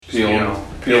Peel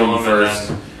them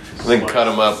first. Then cut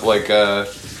them up like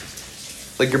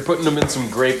you're putting them in some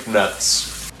grape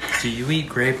nuts. Do you eat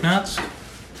grape nuts?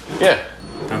 Yeah.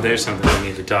 Now there's something we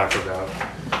need to talk about.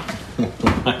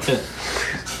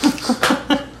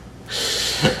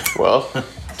 Well,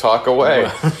 talk away.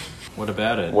 What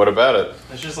about it? What about it?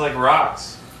 It's just like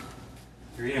rocks.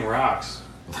 You're eating rocks.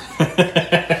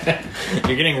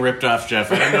 You're getting ripped off,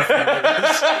 Jeff. I don't know if you know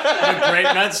this. The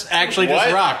grape nuts actually just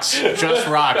What? rocks. Just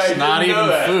rocks. I Not didn't even know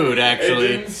that. food, It actually.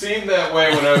 didn't seem that way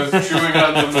when I was chewing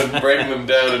on them and breaking them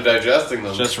down and digesting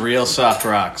them. Just real soft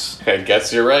rocks. I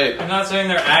guess you're right. I'm not saying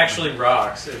they're actually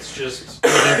rocks. It's just...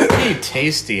 They're pretty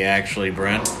tasty, actually,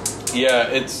 Brent. Yeah,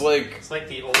 it's like... It's like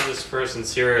the oldest person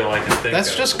cereal I can think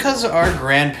That's of. just because our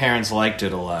grandparents liked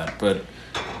it a lot, but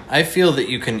I feel that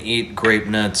you can eat grape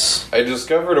nuts. I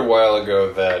discovered a while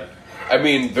ago that, I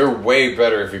mean, they're way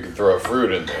better if you could throw a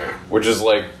fruit in there. Which is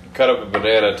like, cut up a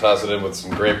banana, toss it in with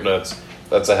some grape nuts.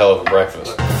 That's a hell of a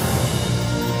breakfast.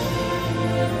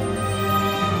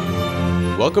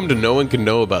 Welcome to No One Can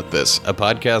Know About This, a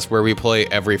podcast where we play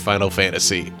every Final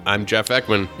Fantasy. I'm Jeff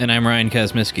Ekman, And I'm Ryan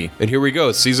Kazmiski. and here we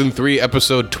go, Season 3,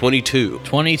 Episode 22.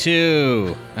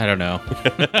 22. I don't know.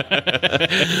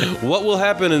 What will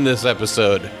happen in this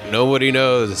episode? Nobody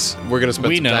knows. We're going to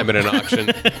spend some time at an auction.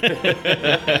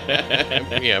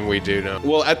 Yeah, we do know.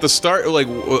 Well, at the start, like,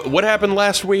 what happened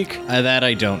last week? That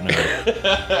I don't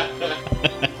know.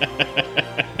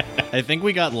 I think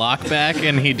we got Locke back,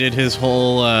 and he did his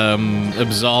whole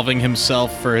absolving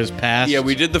himself for his past. Yeah,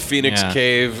 we did the Phoenix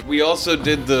Cave. We also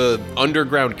did the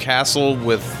underground castle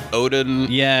with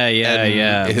Odin. Yeah.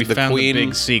 and We the found queen. the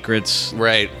big secrets.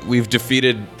 Right. We've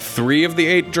defeated 3 of the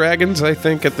 8 dragons, I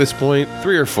think, at this point.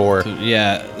 3 or 4.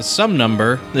 Yeah, some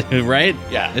number, right?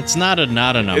 Yeah. It's not a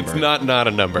number. It's not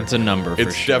a number. It's a number for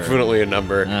It's sure. definitely a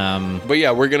number. But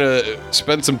yeah, we're going to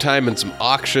spend some time in some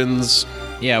auctions.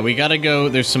 Yeah, we gotta go.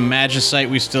 There's some magicite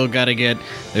we still gotta get.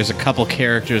 There's a couple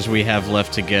characters we have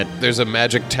left to get. There's a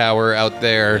magic tower out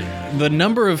there. The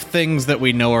number of things that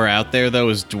we know are out there, though,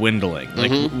 is dwindling.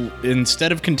 Like,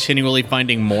 instead of continually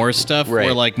finding more stuff,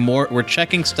 Right. we're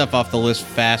checking stuff off the list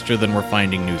faster than we're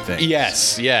finding new things.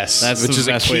 Yes. That's which the is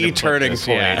a best way to key put turning this,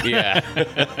 point.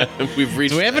 Yeah. We've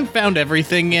reached. So we haven't found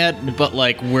everything yet, but,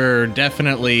 like,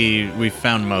 we've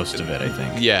found most of it, I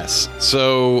think. Yes.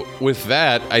 So with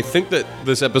that, I think that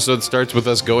this episode starts with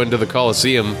us going to the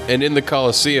Colosseum, and in the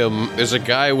Colosseum, there's a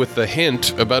guy with a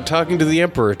hint about talking to the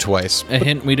Emperor twice. A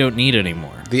hint we don't need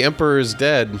anymore. The Emperor is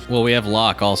dead. Well, we have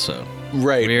Locke also.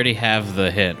 Right. We already have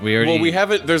the hint. Well, we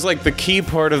haven't. There's like the key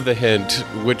part of the hint,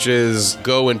 which is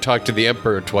go and talk to the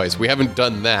Emperor twice. We haven't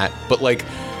done that, but like,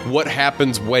 what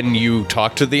happens when you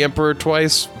talk to the Emperor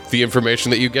twice? The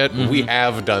information that you get, we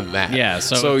have done that. Yeah,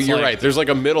 so it's you're like- right. There's like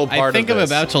a middle part. I think of I'm this.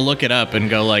 about to look it up and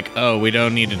go like, oh, we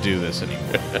don't need to do this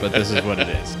anymore. But this is what it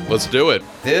is. Let's do it.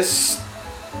 This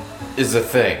is a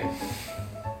thing.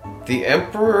 The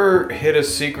Emperor hid a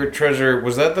secret treasure.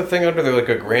 Was that the thing under like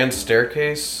a grand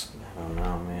staircase? I don't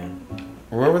know, man.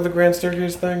 Remember the grand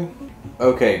staircase thing?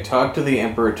 Okay, talk to the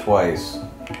Emperor twice.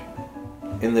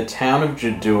 In the town of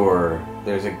Jadur,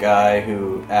 there's a guy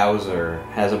who, Auser,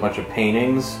 has a bunch of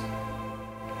paintings.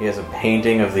 He has a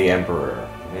painting of the Emperor.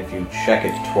 And if you check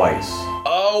it twice,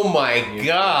 Oh my you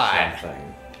god! get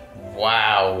something.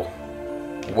 Wow.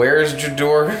 Where's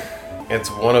Jadur? It's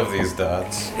one of these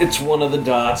dots. It's one of the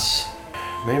dots.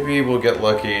 Maybe we'll get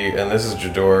lucky and this is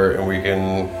Jadur and we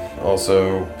can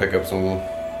also pick up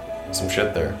some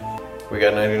shit there. We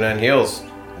got 99 heals.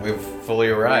 We've fully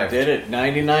arrived. Did it.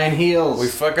 99 heals. We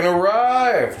fucking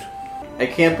arrived! I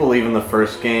can't believe in the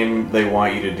first game they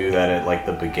want you to do that at, like,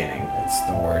 the beginning. It's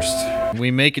the worst.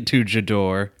 We make it to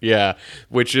Jadur. Yeah,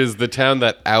 which is the town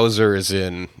that Auser is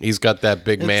in. He's got that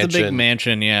big It's mansion. the big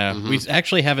mansion, yeah. We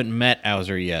actually haven't met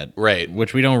Auser yet. Right.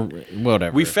 Which we don't...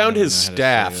 Whatever. We found I don't his know how to say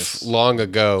staff this. long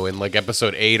ago in like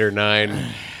episode 8 or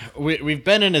 9. We've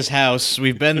been in his house.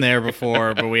 We've been there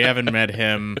before, but we haven't met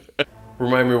him.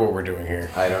 Remind me what we're doing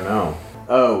here. I don't know.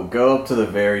 Oh, go up to the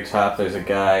very top. There's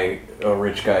a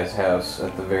rich guy's house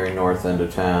at the very north end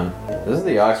of town. This is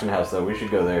the auction house, though. We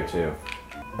should go there, too.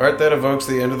 Art that evokes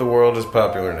the end of the world is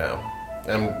popular now.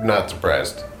 I'm not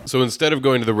surprised. So instead of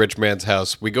going to the rich man's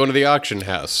house, we go to the auction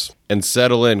house and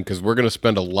settle in because we're going to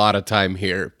spend a lot of time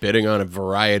here bidding on a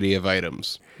variety of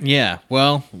items. Yeah,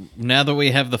 well, now that we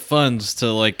have the funds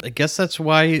to, like, I guess that's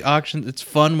why it's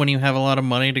fun when you have a lot of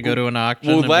money to go to an auction.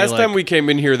 Well, and be last like, time we came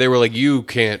in here, they were like, you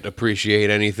can't appreciate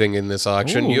anything in this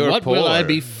auction. "Ooh, You're what poor. will I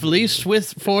be fleeced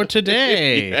with for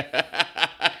today?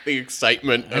 The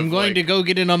excitement. I'm going to go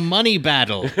get in a money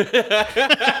battle.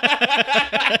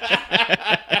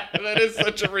 That is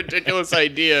such a ridiculous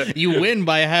idea. You win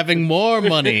by having more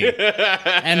money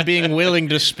and being willing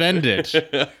to spend it.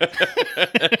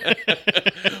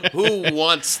 Who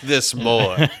wants this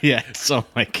more? Yes, oh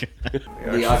my God.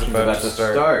 The auction's about to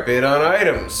start. Bid on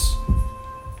items.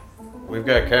 We've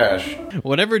got cash.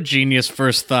 Whatever genius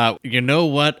first thought, you know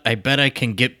what? I bet I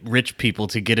can get rich people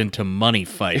to get into money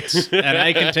fights. And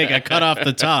I can take a cut off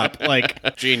the top.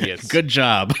 Like, Genius. good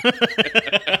job.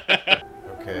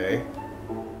 Okay.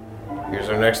 Here's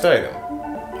our next item.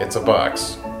 It's a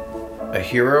box. A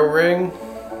hero ring?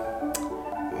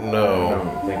 I No.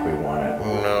 don't think we want it.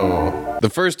 No. The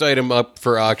first item up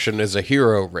for auction is a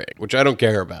hero ring, which I don't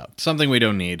care about. Something we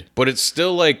don't need. But it's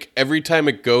still like every time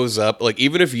it goes up, like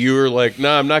even if you're like,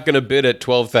 nah, I'm not going to bid at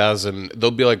 12,000, they'll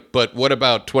be like, but what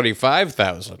about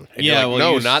 25,000? And you're like,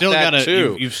 no, you've not still that gotta,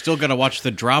 too. You've still got to watch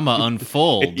the drama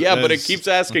unfold. Yeah, but it As- keeps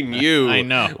asking you. I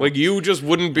know. Like you just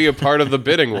wouldn't be a part of the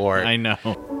bidding war. I know.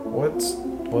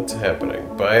 What's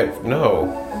happening? Buy it? No.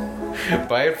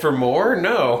 Buy it for more?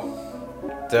 No.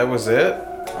 That was it?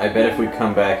 I bet if we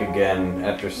come back again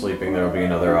after sleeping, there will be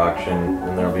another auction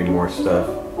and there will be more stuff.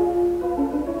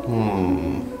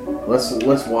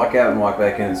 Let's walk out and walk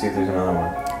back in and see if there's another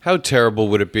one. How terrible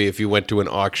would it be if you went to an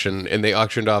auction and they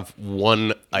auctioned off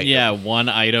one item Yeah, one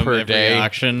item per every day?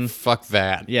 auction. Fuck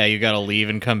that. Yeah, you got to leave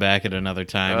and come back at another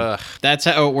time. Ugh. That's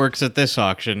how it works at this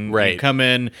auction. Right. You come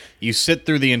in, you sit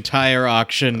through the entire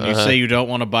auction, you say you don't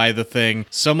want to buy the thing.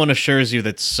 Someone assures you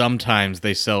that sometimes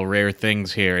they sell rare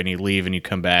things here, and you leave and you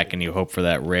come back and you hope for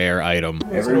that rare item.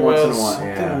 Every once in a while, Something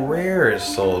yeah. rare is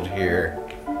sold here.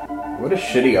 What a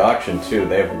shitty auction, too.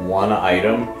 They have one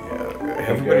item.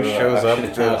 Everybody go to shows the up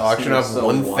auction to house auction and off sell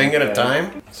one one thing at a thing.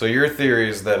 time? So your theory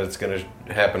is that it's going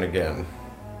to happen again.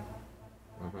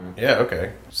 Yeah,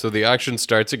 okay. So the auction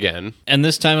starts again. And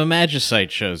this time a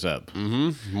Magicite shows up.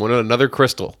 Another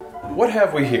crystal. What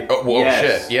have we here? Oh, whoa,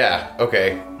 Yes. shit. Yeah,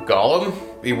 okay. Golem?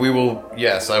 We will,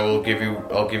 yes, I'll give you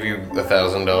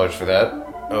 $1,000 for that.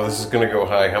 Oh, this is going to go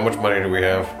high. How much money do we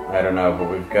have? I don't know, but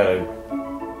we've got to.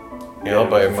 Yeah, I'll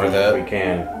buy it for We that.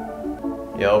 can.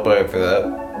 Yeah, I'll buy it for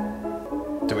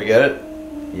that. Do we get it?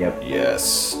 Yep.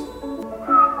 Yes.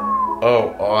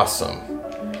 Oh, awesome.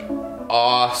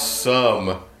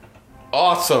 Awesome.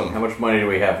 Awesome. How much money do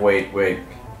we have? Wait.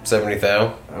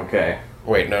 70,000? Okay.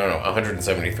 Wait, no,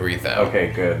 173,000.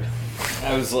 Okay, good.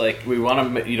 I was like, you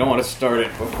don't want to start it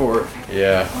before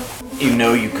Yeah. you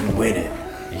know you can win it.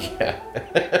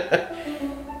 Yeah.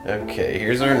 Okay,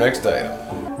 here's our next item.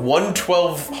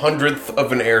 1/1200th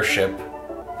of an airship.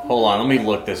 Hold on, let me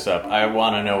look this up. I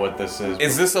want to know what this is.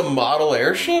 Is this a model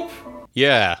airship?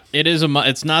 Yeah. It is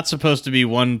it's not supposed to be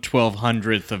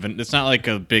 1/1200th of an. It's not like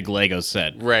a big Lego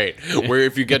set. Right. Where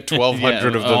if you get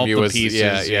 1,200 of them, all you the was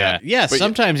pieces. yeah. Yeah, But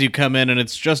sometimes you come in and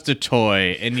it's just a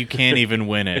toy and you can't even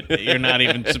win it. You're not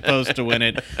even supposed to win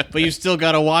it, but you still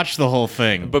got to watch the whole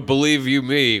thing. But believe you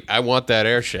me, I want that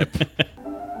airship.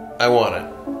 I want it.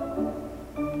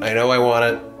 I know I want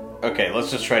it. Okay, let's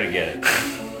just try to get it.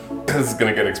 This is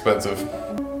gonna get expensive.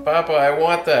 Papa, I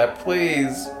want that,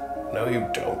 please. No, you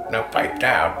don't. Now pipe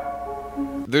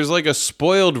down. There's like a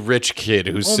spoiled rich kid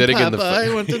who's sitting in the.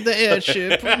 I wanted the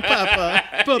airship.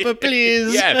 Papa,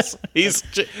 please. Yes, he's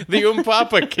the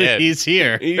Papa kid. He's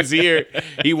here. He's here.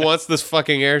 He wants this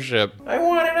fucking airship. I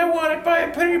want it. Buy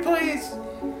it, pretty please.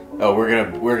 Oh, we're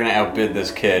gonna outbid this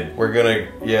kid. We're gonna,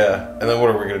 yeah. And then what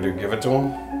are we gonna do? Give it to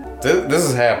him? This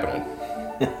is happening.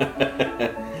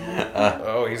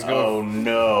 Oh, he's going. Oh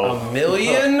no! $1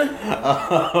 million?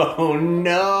 Oh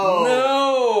no!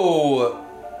 No!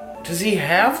 Does he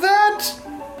have that?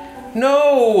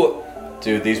 No!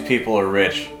 Dude, these people are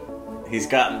rich. He's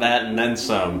gotten that and then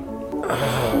some.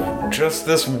 Just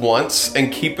this once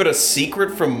and keep it a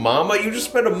secret from Mama? You just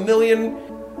spent $1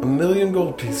 million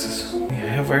gold pieces. We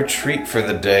have our treat for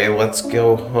the day. Let's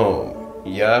go home.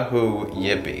 Yahoo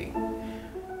yippee.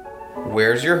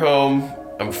 Where's your home?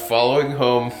 I'm following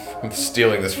home. I'm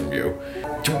stealing this from you.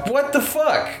 What the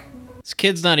fuck? This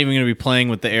kid's not even going to be playing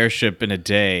with the airship in a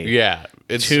day. Yeah,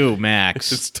 it's 2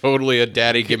 max. It's totally a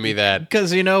daddy give me that.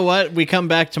 Because you know what? We come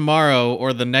back tomorrow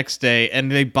or the next day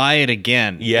and they buy it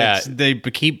again. Yeah. They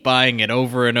keep buying it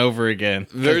over and over again.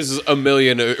 There's $1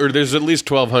 million, or there's at least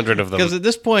 1,200 of them. Because at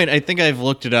this point, I think I've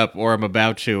looked it up, or I'm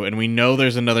about to, and we know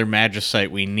there's another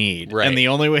Magicite we need. Right. And the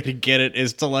only way to get it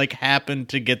is to, like, happen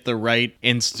to get the right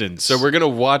instance. So we're gonna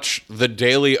watch the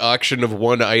daily auction of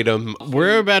one item.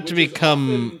 We're about to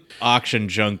become auction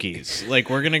junkies. Like,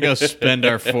 we're going to go spend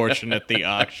our fortune at the the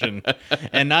auction.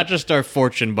 And not just our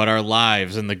fortune, but our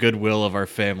lives and the goodwill of our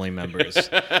family members.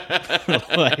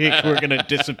 Like, we're going to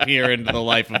disappear into the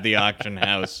life of the auction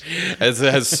house. As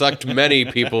it has sucked many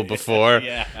people before.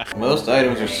 Yeah. Most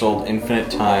items are sold infinite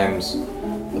times,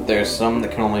 but there's some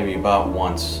that can only be bought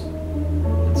once,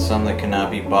 and some that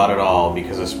cannot be bought at all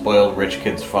because a spoiled rich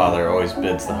kid's father always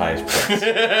bids the highest price.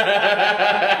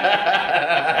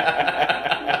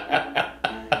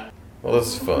 Well,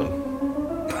 this is fun.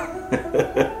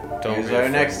 Here's our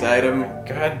next item.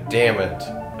 God damn it.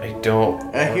 I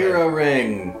don't. A hero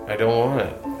ring. I don't want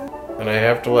it. And I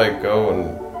have to, like, go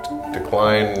and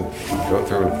decline, go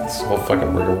through this whole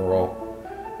fucking rigmarole.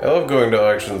 I love going to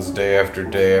auctions day after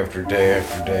day after day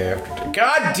after day after day.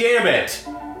 God damn it!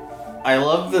 I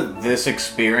love that this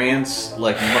experience,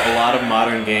 like a lot of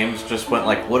modern games, just went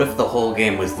like, what if the whole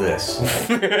game was this?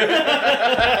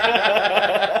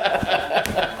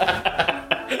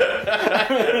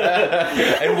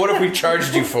 And what if we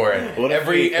charged you for it? What if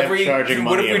we kept charging money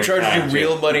What if we every charged time, you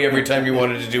real money every time you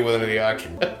wanted to do one of the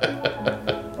auction?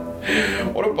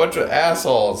 What a bunch of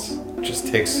assholes. It just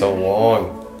takes so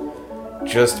long.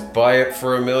 Just buy it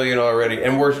for $1 million already,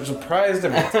 and we're surprised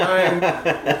every time.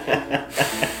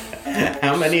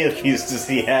 How many of these does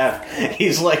he have?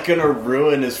 He's like gonna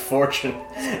ruin his fortune.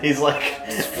 He's like,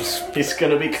 he's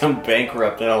gonna become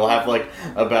bankrupt, and he'll have like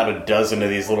about a dozen of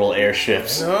these little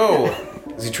airships. No.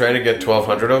 Is he trying to get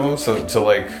 1,200 of them? So to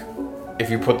like, if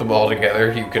you put them all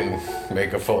together, you can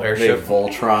make a full They airship.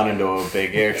 Voltron into a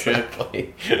big airship.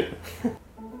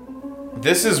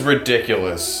 This is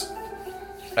ridiculous.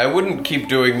 I wouldn't keep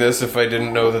doing this if I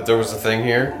didn't know that there was a thing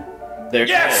here. They're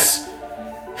Yes!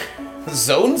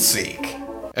 Zone Seek.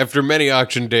 After many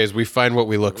auction days, we find what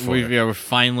we look for. We're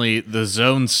finally the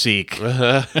Zone Seek.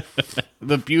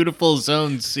 The beautiful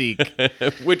Zone Seek.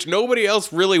 Which nobody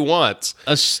else really wants.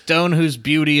 A stone whose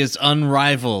beauty is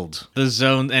unrivaled. The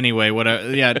Zone, anyway,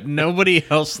 whatever. Yeah, nobody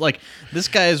else, like, this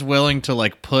guy is willing to,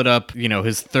 like, put up, you know,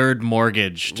 his third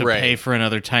mortgage to Right. pay for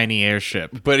another tiny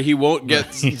airship. But he won't get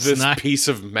He's this not- piece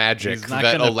of magic he's not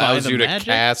that gonna buy allows the you to magic?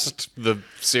 cast the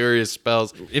serious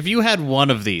spells. If you had one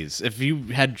of these, if you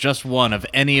had just one of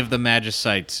any of the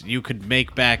Magicites, you could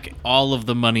make back all of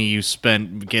the money you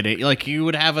spent getting. Like, you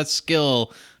would have a skill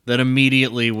that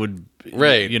immediately would,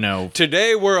 Right. you know.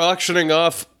 Today we're auctioning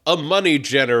off a money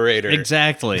generator.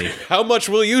 Exactly. How much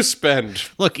will you spend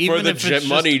Look, even for the if it's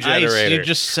money just ice, generator? you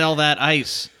just sell that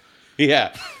ice.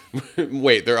 Yeah.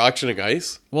 Wait, they're auctioning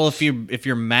ice? Well, if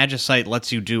your Magicite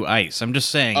lets you do ice, I'm just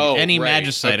saying, Oh, any right,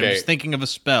 Magicite. okay. I'm just thinking of a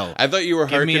spell. I thought you were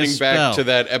Give me a hearkening back spell. to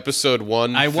that episode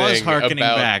 1 I was thing hearkening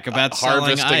back about selling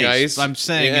harvesting ice. I'm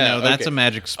saying, Yeah, you know, that's okay. a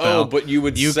magic spell. Oh, but you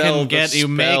would sell can get the you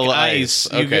make spell ice.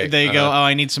 ice. Okay, They go, uh-huh. oh,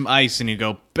 I need some ice, and you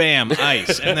go, bam,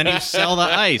 ice, and then you sell the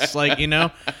ice, like, you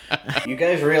know. You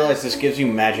guys realize this gives you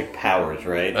magic powers,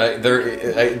 right?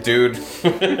 Dude.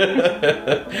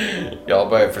 Y'all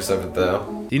buy it for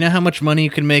 7,000. Do you know how much money you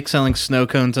can make selling snow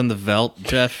cones on the Veldt,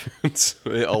 Jeff? It's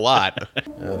a lot.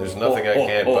 There's nothing I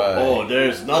can't buy. Oh,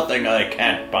 there's nothing I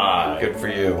can't buy. Good for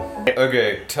you.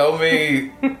 Okay, tell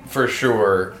me for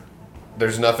sure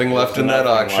there's nothing left in that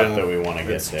Nothing auction. left that we want to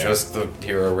get It's there. just the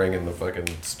hero ring and the fucking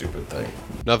stupid thing.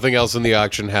 Nothing else in the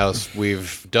auction house.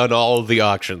 We've done all of the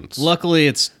auctions. Luckily,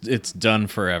 it's done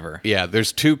forever. Yeah,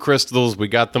 there's 2 crystals. We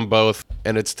got them both.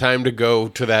 And it's time to go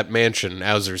to that mansion,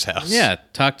 Owzer's house. Yeah,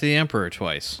 talk to the Emperor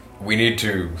twice. We need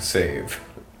to save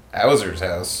Owzer's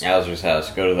house. Owzer's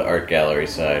house. Go to the art gallery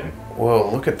side.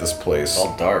 Whoa, look at this place. It's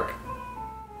all dark.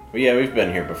 Well, yeah, we've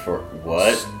been here before.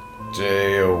 What?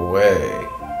 Stay away.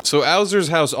 So Owzer's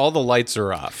house, all the lights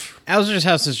are off. Owzer's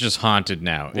house is just haunted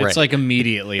now. It's Right. like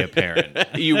immediately apparent.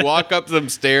 You walk up them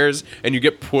stairs and you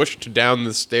get pushed down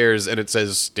the stairs and it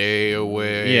says stay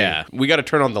away. Yeah. We got to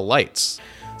turn on the lights.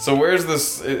 So where's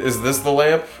this? Is this the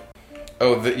lamp?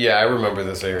 Oh, yeah, I remember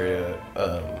this area.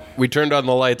 We turned on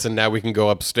the lights and now we can go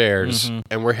upstairs.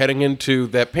 And we're heading into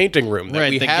that painting room that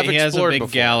we have he has a explored big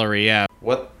before. gallery, yeah.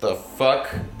 What the fuck?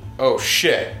 Oh,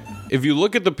 shit. If you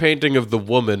look at the painting of the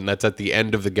woman that's at the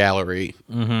end of the gallery,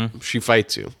 she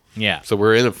fights you. Yeah. So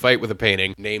we're in a fight with a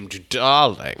painting named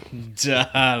Darling.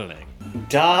 Darling.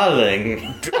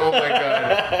 Darling. Oh my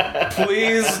god.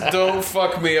 Please don't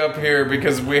fuck me up here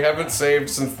because we haven't saved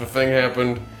since the thing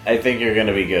happened. I think you're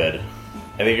gonna be good.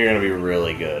 I think you're gonna be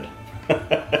really good.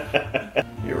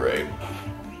 You're right.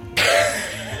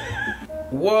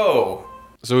 Whoa.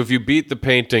 So if you beat the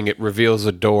painting, it reveals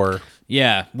a door.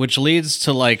 Yeah, which leads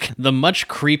to, like, the much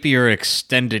creepier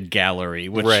extended gallery,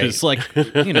 which Right. is, like,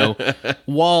 you know,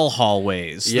 wall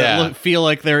hallways Yeah. that feel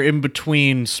like they're in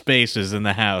between spaces in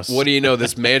the house. What do you know?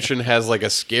 This mansion has like a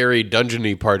scary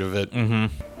dungeony part of it.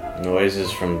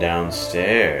 Noises from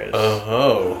downstairs.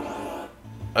 Oh.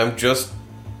 I'm just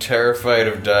terrified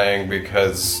of dying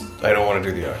because I don't want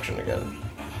to do the auction again.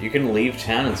 You can leave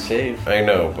town and save. I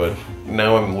know, but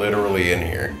now I'm literally in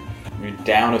here. You're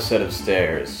down a set of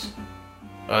stairs.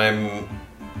 I'm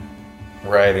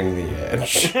riding the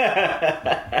edge.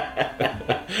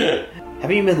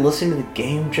 Haven't you been listening to the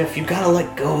game, Jeff? You gotta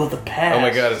let go of the past. Oh my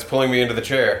god, it's pulling me into the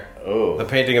chair. Oh. The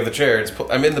painting of the chair.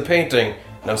 I'm in the painting.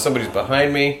 Now somebody's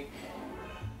behind me.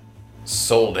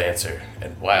 Soul Dancer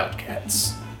and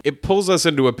Wildcats. It pulls us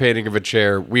into a painting of a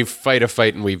chair. We fight a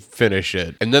fight and we finish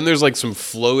it. And then there's like some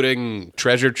floating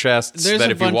treasure chests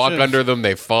that if you walk under them,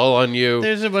 they fall on you.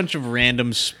 There's a bunch of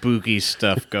random spooky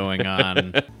stuff going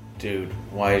on. Dude,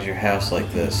 why is your house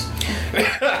like this?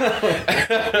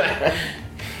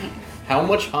 How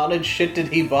much haunted shit did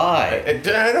he buy? I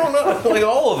don't know. Like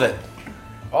all of it.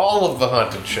 All of the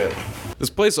haunted shit. This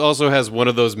place also has one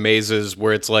of those mazes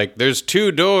where it's like, there's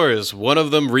 2 doors. One of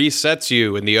them resets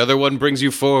you and the other one brings you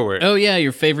forward. Oh yeah,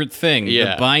 your favorite thing.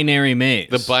 Yeah. The binary maze.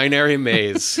 The binary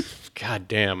maze. God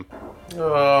damn.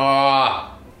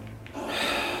 I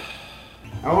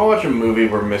want to watch a movie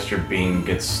where Mr. Bean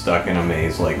gets stuck in a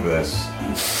maze like this.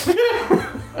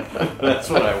 That's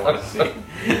what I want to see.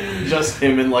 Just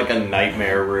him in like a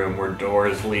nightmare room where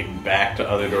doors lead back to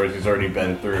other doors he's already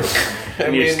been through.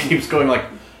 And he just keeps going like...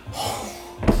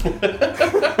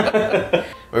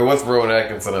 Wait, what's Rowan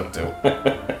Atkinson up to?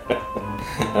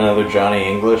 Another Johnny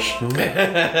English?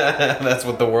 That's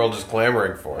what the world is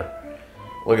clamoring for.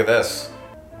 Look at this.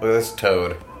 Look at this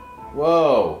toad.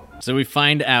 Whoa. So we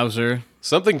find Owzer.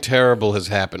 Something terrible has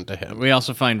happened to him. We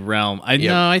also find Realm.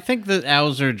 No, I think that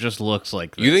Owzer just looks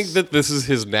like this. You think that this is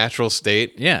his natural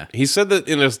state? Yeah. He said that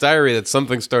in his diary that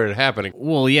something started happening.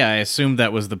 Well, yeah, I assumed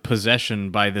that was the possession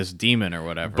by this demon or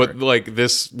whatever. But like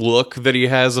this look that he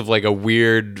has of like a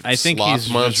weird I think sloth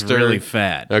he's monster. just really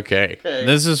fat. Okay.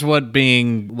 This is what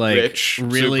being like Rich,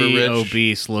 really super rich.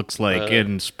 obese looks like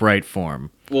in sprite form.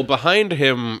 Well, behind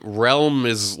him, Realm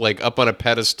is like up on a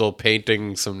pedestal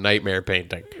painting some nightmare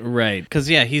painting. Right. Because,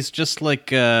 yeah, he's just like,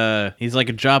 he's like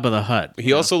a Jabba the Hutt.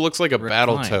 He also looks like a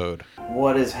battle Klein. toad.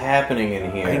 What is happening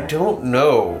in here? I don't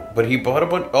know, but he bought a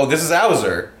bunch. Oh, this is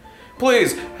Owzer.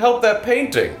 Please, help that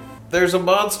painting. There's a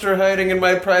monster hiding in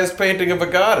my prized painting of a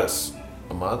goddess.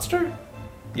 A monster?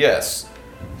 Yes.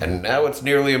 And now it's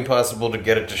nearly impossible to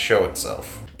get it to show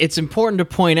itself. It's important to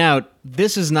point out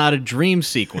this is not a dream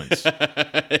sequence,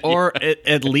 or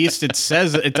at least it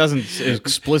says it doesn't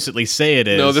explicitly say it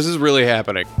is. No, this is really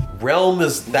happening. Realm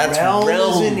is Realm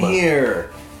is in here.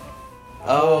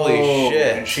 Holy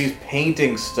shit. And she's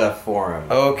painting stuff for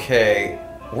him. Okay,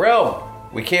 Realm,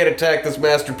 we can't attack this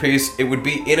masterpiece. It would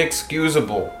be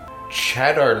inexcusable.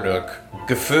 Chadarnook,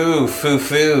 Gafoo,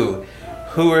 Foo-Foo.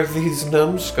 Who are these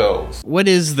numbskulls? What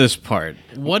is this part?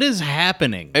 What is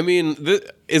happening? I mean,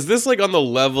 is this like on the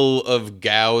level of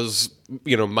Gao's,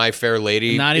 My Fair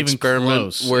Lady Not even experiment?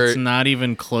 close. Where It's not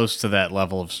even close to that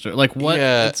level of story. Like what?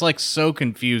 Yeah. It's like so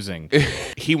confusing.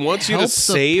 he wants you to Help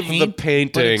save the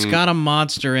painting, but it's got a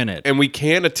monster in it. and we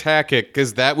can't attack it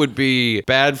because that would be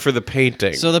bad for the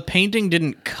painting. So the painting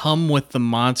didn't come with the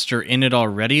monster in it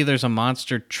already. There's a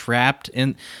monster trapped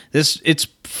in this. It's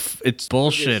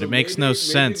bullshit. so It makes maybe- no maybe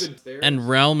sense. the- And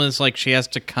Realm is like she has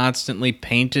to constantly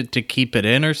paint it to keep it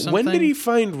in or something. when did he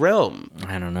find Realm?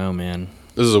 I don't know, man.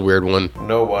 This is a weird one.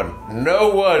 No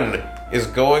one is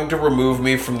going to remove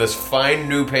me from this fine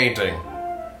new painting.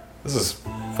 This is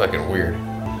fucking weird.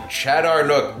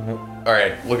 Chadarnook.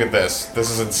 Alright, look at this. This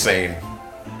is insane.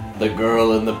 The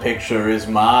girl in the picture is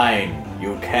mine.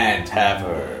 You can't have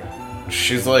her.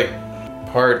 She's like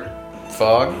part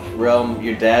fog. Realm,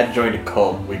 your dad joined a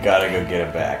cult. We gotta go get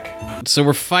it back. So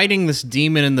we're fighting this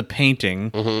demon in the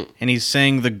painting, and he's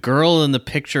saying the girl in the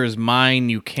picture is mine.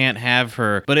 You can't have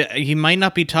her. But he might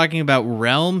not be talking about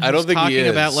Realm. I don't He's think he talking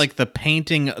is. about like the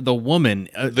painting, the woman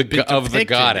Of the depicted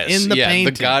goddess. in the painting.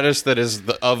 the goddess that is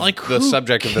the Who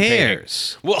subject of the painting.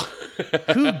 cares? Well,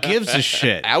 Who gives a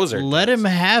shit? Owzer Let him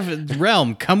have it.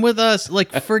 Realm. Come with us.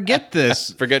 Like, forget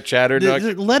this. forget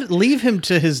Chadarnook. Leave him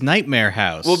to his nightmare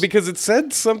house. Well, because it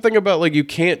said something about like you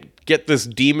can't get this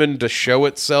demon to show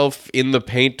itself in the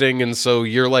painting, and so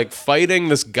you're like fighting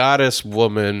this goddess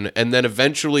woman, and then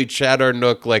eventually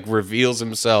Chadarnook like reveals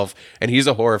himself, and he's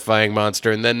a horrifying monster,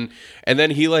 and then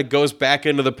he like goes back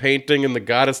into the painting, and the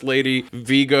goddess lady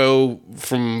Vigo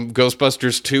from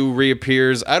Ghostbusters 2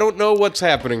 reappears. I don't know what's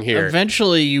happening here.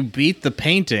 Eventually, you beat the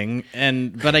painting,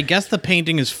 but I guess the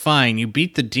painting is fine. You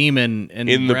beat the demon, and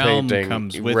in the Realm painting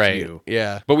comes with right you.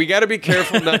 Yeah, but we got to be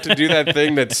careful not to do that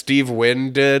thing that Steve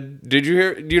Wynn did. Do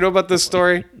you know about this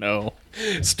story? No.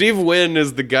 Steve Wynn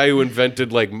is the guy who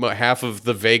invented like half of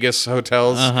the Vegas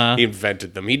hotels. He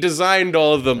invented them. He designed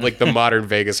all of them, like the modern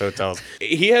Vegas hotels.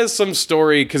 He has some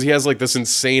story because he has like this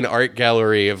insane art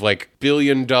gallery of like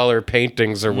billion-dollar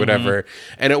paintings or whatever.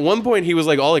 And at one point he was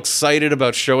like all excited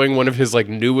about showing one of his like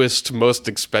newest, most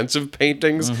expensive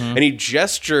paintings, and he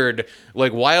gestured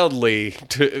like wildly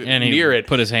to near it.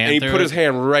 Put his hand and he through put it? his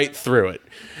hand right through it.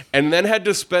 And then had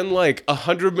to spend like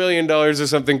 $100 million or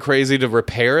something crazy to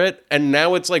repair it. And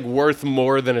now it's like worth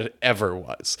more than it ever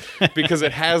was because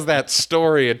it has that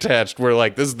story attached where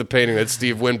like, this is the painting that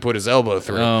Steve Wynn put his elbow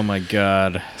through. Oh my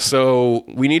God. So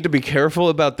we need to be careful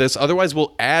about this. Otherwise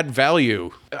we'll add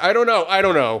value. I don't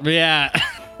know. Yeah.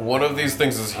 One of these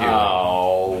things is here.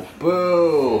 Oh,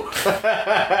 boo.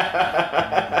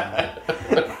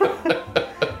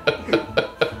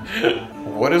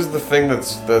 What is the thing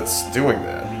that's doing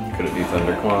that? Could it be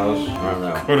Thunderclaws? I don't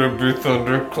know. Could it be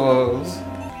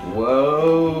Thunderclaws?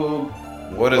 Whoa.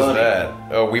 What is Buddy. that?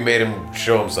 Oh, we made him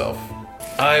show himself.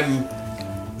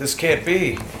 This can't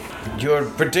be. You're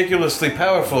ridiculously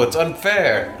powerful. It's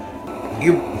unfair.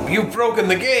 You've broken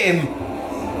the game.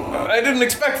 I didn't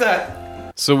expect that.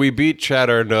 So we beat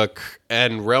Chatternook,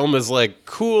 and Realm is like,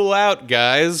 cool out,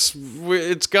 guys.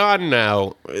 It's gone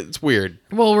now. It's weird.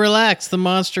 Well, relax. The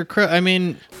monster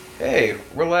Hey,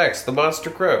 relax. The monster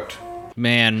croaked.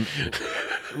 man,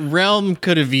 Realm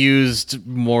could have used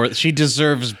more. She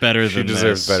deserves better than this. She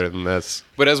deserves better than this.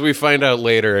 But as we find out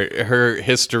later, her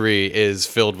history is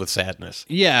filled with sadness.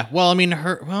 Yeah, well, I mean,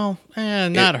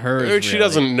 not hers. She really.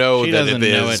 doesn't know She that doesn't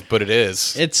it know is, but it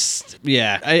is. It's,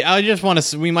 yeah. I just want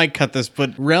to, we might cut this,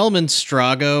 but Realm and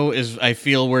Strago is, I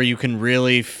feel, where you can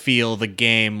really feel the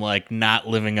game, like, not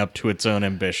living up to its own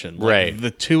ambition. Like, Right.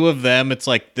 The two of them, it's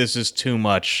like, this is too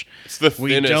much. It's the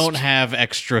We thinnest. don't have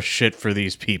extra shit for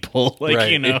these people. Like,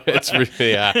 Right. you know. It's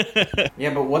really, yeah.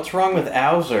 Yeah, but what's wrong with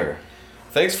Owser?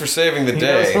 Thanks for saving the He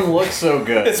day. doesn't look so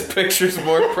good. This picture's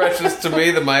more precious to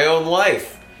me than my own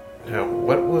life. Now,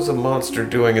 what was a monster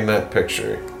doing in that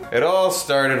picture? It all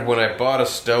started when I bought a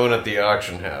stone at the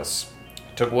auction house.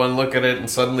 Took one look at it and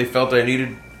suddenly felt I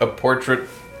needed a portrait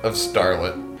of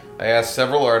Starlet. I asked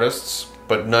several artists,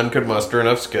 but none could muster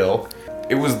enough skill.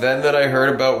 It was then that I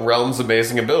heard about Realm's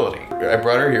amazing ability. I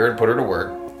brought her here and put her to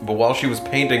work, but while she was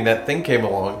painting, that thing came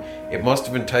along. It must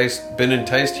have been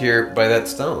enticed here by that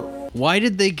stone. Why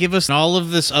did they give us all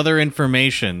of this other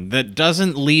information that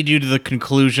doesn't lead you to the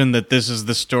conclusion that this is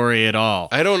the story at all?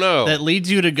 I don't know. That leads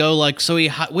you to go like, so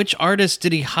which artist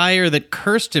did he hire that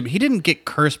cursed him? He didn't get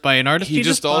cursed by an artist. He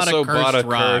just also bought a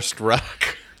rock. cursed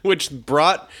rock, which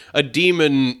brought a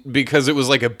demon because it was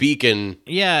like a beacon.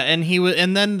 Yeah,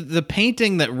 and then the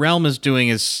painting that Realm is doing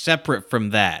is separate from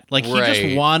that. Like, he Right.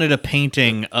 just wanted a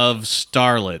painting of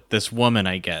Starlet, this woman,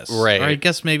 I guess. Right. Or I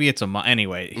guess maybe it's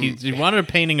anyway. He wanted a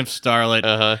painting of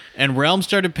Starlet, and Realm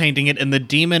started painting it, and the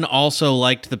demon also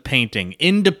liked the painting.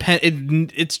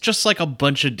 It's just like a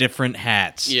bunch of different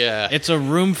hats. Yeah. It's a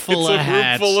room full It's of a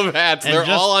hats. room full of hats. and They're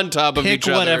just all on top of pick each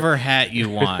other. whatever hat you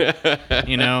want.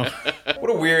 You know? What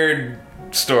a weird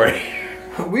story.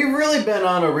 We've really been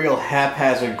on a real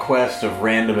haphazard quest of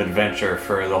random adventure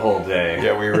for the whole day.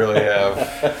 Yeah, we really have.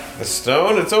 The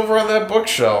stone, it's over on that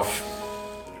bookshelf.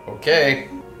 Okay,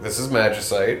 this is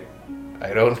magicite.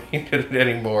 I don't need it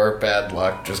anymore. Bad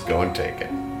luck. Just go and take it.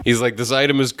 He's like, this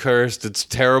item is cursed. It's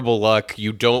terrible luck.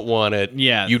 You don't want it.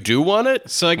 Yeah. You do want it?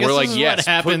 So I guess we're this like, is yes. what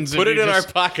happens Put if it you in our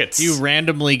just- pockets. You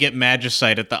randomly get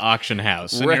magicite at the auction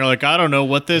house, and Right. you're like, I don't know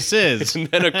what this is. and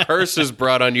then a curse is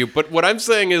brought on you. But what I'm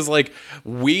saying is, like,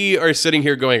 we are sitting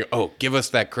here going, "Oh, give us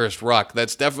that cursed rock.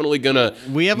 That's definitely gonna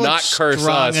We have not like curse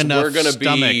strong us. enough We're gonna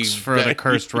stomachs be for the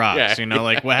cursed rocks, Yeah. you know,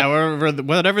 like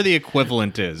whatever the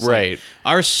equivalent is. Right. Like,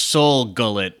 our soul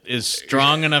gullet is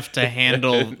strong enough to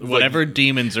handle whatever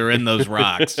demons are in those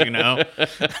rocks, you know?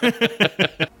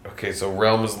 Okay, so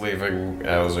Realm is leaving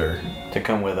Owser. To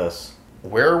come with us.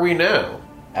 Where are we now?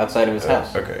 Outside of his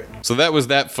house. Okay. So that was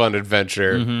that fun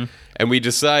adventure. Mm-hmm. And we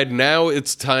decide now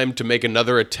it's time to make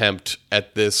another attempt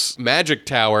at this magic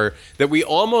tower that we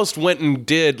almost went and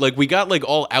did. Like, we got, like,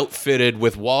 all outfitted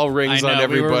with wall I rings know, on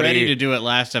everybody. we were ready to do it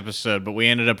last episode, but we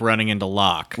ended up running into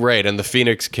Locke. Right, and the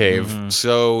Phoenix Cave. Mm-hmm.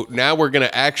 So now we're going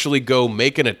to actually go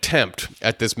make an attempt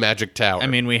at this magic tower. I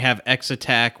mean, we have X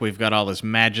attack, we've got all this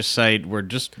magicite,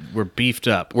 we're beefed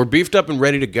up. we're beefed up and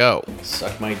ready to go.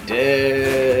 Suck my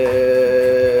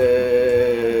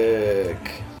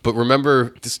dick. But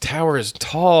remember, this tower is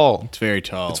tall. It's very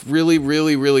tall. It's really,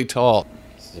 really, really tall.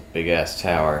 This is a big ass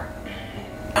tower.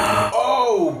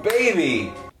 Oh,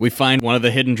 baby! We find one of the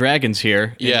hidden dragons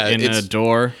here Yeah, in a it's-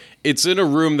 door. It's in a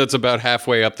room that's about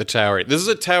halfway up the tower. This is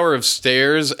a tower of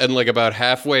stairs, and like about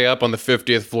halfway up on the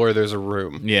 50th floor, there's a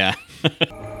room. Yeah.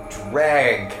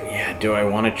 Drag. Yeah, do I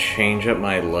want to change up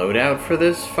my loadout for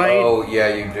this fight? Oh,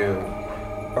 yeah, you do.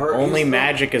 Or Only is the-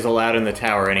 magic is allowed in the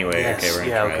tower anyway. Yes, Okay, we're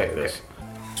yeah, gonna try okay, this.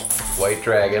 White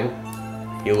dragon.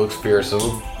 He looks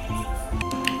fearsome.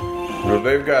 Well,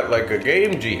 they've got like a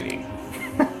game genie.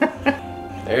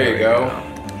 There you go.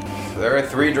 There are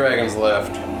 3 dragons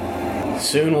left.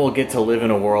 Soon we'll get to live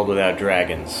in a world without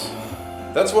dragons.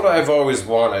 That's what I've always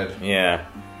wanted. Yeah.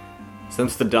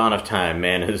 Since the dawn of time,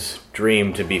 man has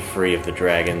dreamed to be free of the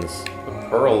dragons. The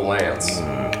Pearl Lance.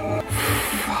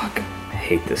 Fuck. I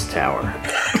hate this tower.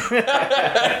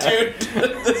 Dude,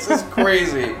 this is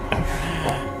crazy.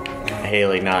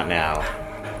 Haley, not now.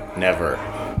 Never.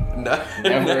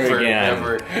 Never again.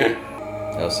 Never.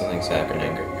 Oh, something's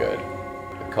happening. Good.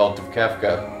 The Cult of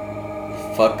Kefka.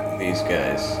 Fuck these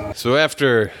guys. So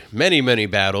after many, many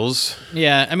battles,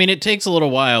 Yeah, I mean, it takes a little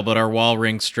while, but our wall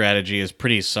ring strategy is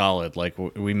pretty solid. Like,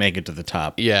 we make it to the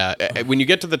top. yeah, when you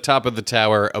get to the top of the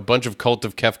tower, a bunch of Cult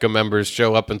of Kefka members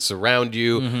show up and surround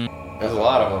you. There's a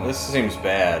lot of them. This seems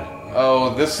bad.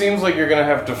 Oh, this seems like you're gonna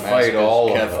have to fight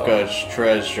all of them. Kefka's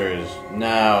treasures.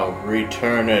 Now,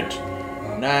 return it.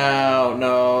 Now,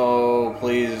 no,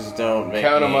 please don't make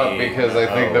Count them me- up because I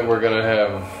think that we're gonna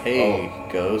have. Hey,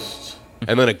 ghosts.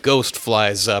 And then a ghost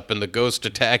flies up, and the ghost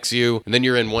attacks you, and then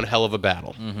you're in one hell of a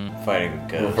battle. Fighting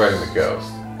ghosts. We're fighting the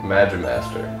ghost,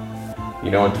 Magimaster. You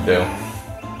know what to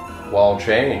do. Wall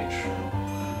change.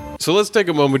 So let's take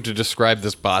a moment to describe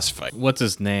this boss fight. What's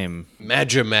his name?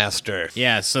 Magimaster.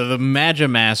 Yeah, so the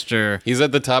Magimaster, He's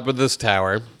at the top of this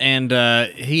tower. and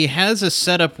he has a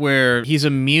setup where he's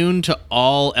immune to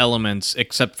all elements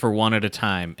except for one at a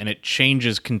time, and it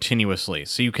changes continuously,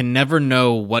 so you can never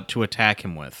know what to attack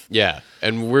him with. Yeah,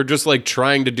 and we're just like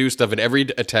trying to do stuff, and every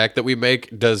attack that we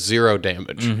make does 0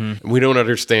 damage. And we don't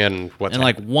understand what's And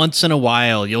like once in a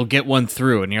while, you'll get one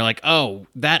through, and you're like, "Oh,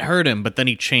 that hurt him," but then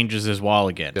he changes his wall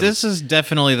again. This is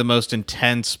definitely the most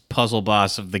intense puzzle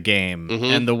boss of the game,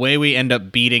 and the way we end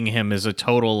up beating him is a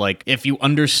total like if you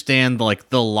understand like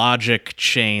the logic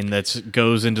chain that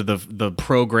goes into the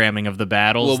programming of the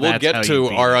battles. Well, we'll that's get how to you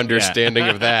beat our it. understanding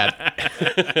of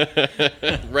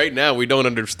that. Right now, we don't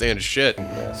understand shit.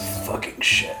 Fucking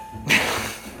shit.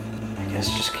 I guess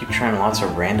just keep trying lots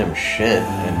of random shit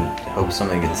and hope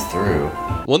something gets through.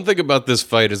 One thing about this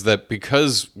fight is that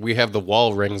because we have the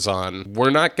wall rings on,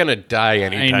 we're not gonna die I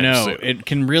anytime know soon. it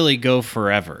can really go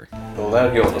forever. Well,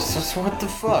 that heals us. Just what the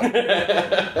fuck?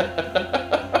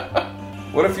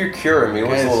 What if you cure him? He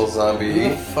looks a Guys, little Who zombie.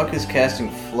 the fuck is casting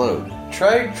float?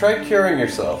 Try curing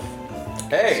yourself.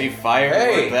 Hey, See, fire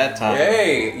hey, worked that time.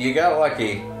 Hey, you got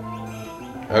lucky.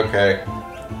 Okay,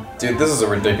 dude, this is a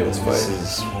ridiculous This fight.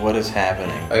 is what is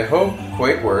happening. I hope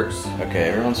Quake works. Okay,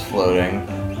 everyone's floating.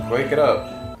 Quake it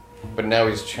up. But now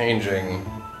he's changing.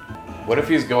 What if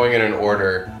he's going in an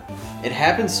order? It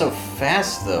happens so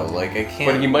fast though, like I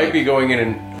can't. But he might be going in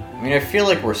an... I mean, I feel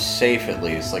like we're safe at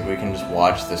least. Like we can just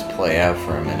watch this play out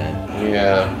for a minute.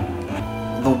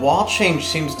 Yeah. The wall change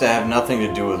seems to have nothing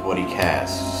to do with what he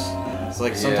casts. It's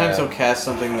like sometimes Yeah. he'll cast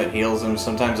something that heals him,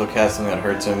 sometimes he'll cast something that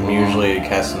hurts him. Usually he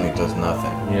casts something that does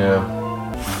nothing. Yeah.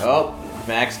 Oh,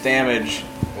 max damage.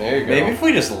 There you go. Maybe if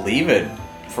we just leave it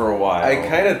for a while. I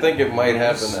kind of think it might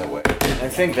happen that way. I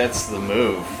think that's the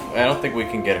move. I don't think we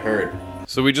can get hurt.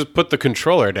 So we just put the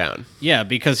controller down. Yeah,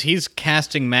 because he's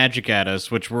casting magic at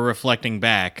us, which we're reflecting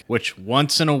back, which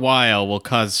once in a while will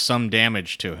cause some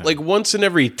damage to him. Like once in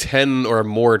every 10 or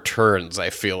more turns,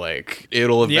 I feel like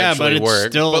it'll eventually yeah, but it's work.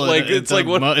 still but like it's like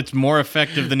what it's more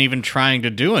effective than even trying to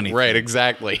do anything. Right,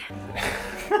 exactly.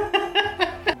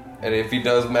 And if he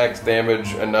does max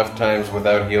damage enough times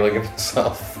without healing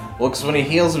himself. Well, because when he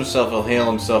heals himself, he'll heal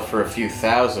himself for a few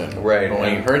thousand. Right, But when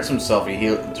he and- hurts himself, he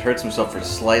hurts himself for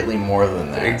slightly more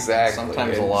than that. Exactly.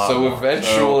 Sometimes a And lot. So more.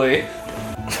 eventually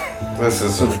This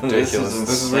is ridiculous. This is This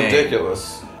is insane.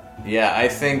 ridiculous. Yeah, I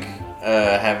think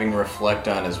having reflect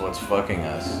on is what's fucking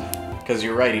us. Because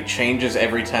you're right, he changes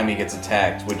every time he gets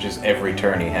attacked, which is every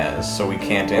turn he has, so we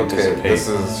can't anticipate. Okay, this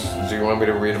is... Do you want me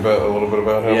to read about a little bit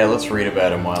about him? Yeah, let's read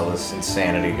about him while this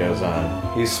insanity goes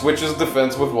on. He switches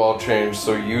defense with wall change,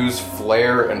 so use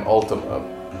Flare and Ultima.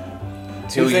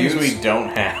 Two things use- we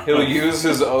don't have. He'll use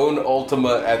his own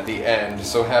Ultima at the end,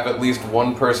 so have at least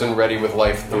one person ready with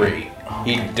life 3.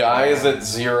 He dies at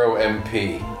 0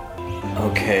 MP.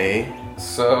 Okay,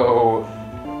 So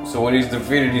when he's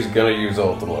defeated, he's gonna use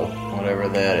Ultima. whatever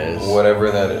that is. Whatever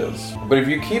that is. But if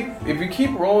you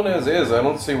keep rolling as is, I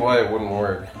don't see why it wouldn't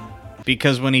work.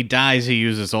 Because when he dies, he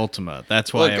uses Ultima.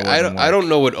 That's why Look, it I don't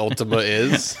know what Ultima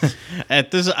is.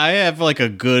 At this, I have like a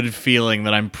good feeling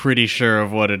that I'm pretty sure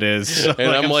of what it is. So,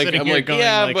 And I'm like, sitting here going,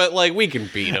 yeah, but like we can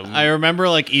beat him. I remember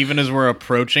like even as we're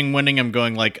approaching winning, I'm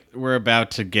going like we're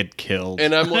about to get killed.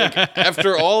 And I'm like,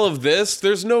 after all of this,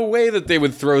 there's no way that they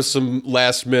would throw some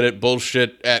last minute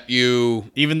bullshit at you.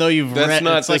 Even though you've That's read,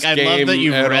 not it's like this I love game that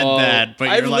you've at read all. that. But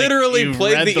I've you're like, literally you've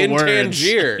played read the words.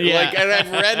 Intangier, Yeah. like, and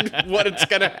I've read what it's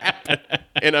gonna happen,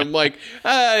 and I'm like,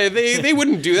 they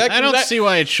wouldn't do that. I don't that, see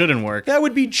why it shouldn't work. that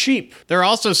would be cheap. They're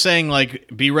also saying like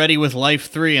be ready with Life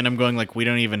 3, and I'm going like we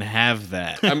don't even have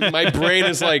that. My brain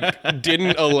is like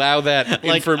didn't allow that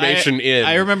Like, information in.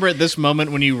 I remember at this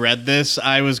moment when you read this,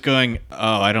 I was going,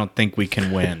 "Oh, I don't think we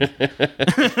can win."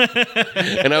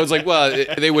 And I was like, well,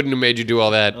 they wouldn't have made you do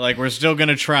all that. Like we're still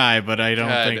gonna try, but I don't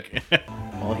God. think.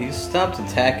 Well, he's stopped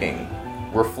attacking.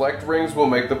 Reflect rings will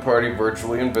make the party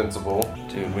virtually invincible.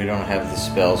 Dude, we don't have the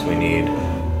spells we need.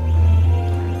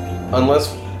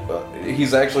 Unless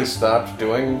he's actually stopped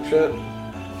doing shit.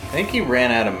 I think he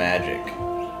ran out of magic.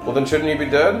 Well, then shouldn't he be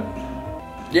dead?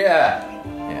 Yeah.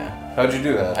 Yeah. How'd you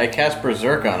do that? I cast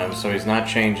Berserk on him, so he's not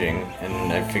changing,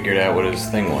 and I figured out what his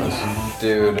thing was.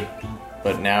 Dude.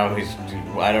 But now he's...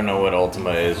 I don't know what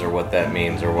Ultima is, or what that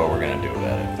means, or what we're gonna do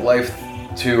about it. Life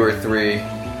 2 or 3.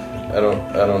 I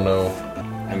don't know.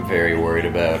 I'm very worried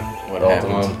about what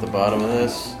Ultima. happens at the bottom of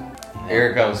this. Here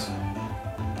it comes.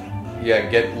 Yeah,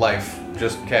 get life.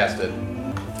 Just cast it.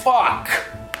 Fuck!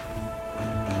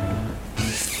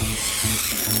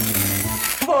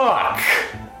 Fuck!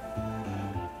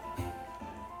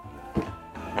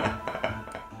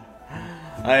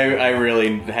 I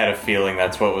really had a feeling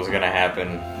that's what was gonna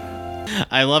happen.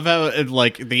 I love how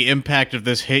like the impact of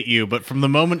this hit you, but from the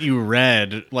moment you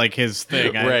read like his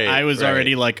thing, Right, I was right.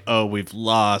 already like, "Oh, we've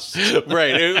lost."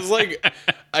 Right, it was like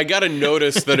I got a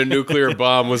notice that a nuclear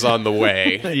bomb was on the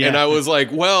way, Yeah. and I was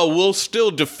like, "Well, we'll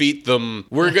still defeat them.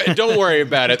 Don't worry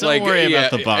about it. Don't worry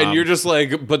about the bomb. And you're just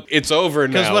like, "But it's over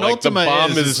now." Because what like, Ultima the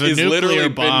bomb is a nuclear literally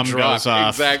bomb been goes dropped.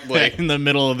 off Exactly. in the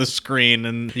middle of the screen,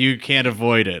 and you can't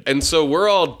avoid it. And so we're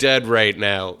all dead right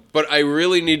now. But I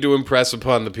really need to impress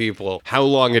upon the people how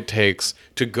long it takes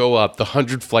to go up the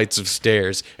 100 flights of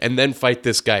stairs and then fight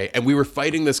this guy. And we were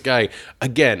fighting this guy.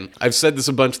 Again, I've said this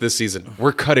a bunch this season.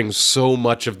 We're cutting so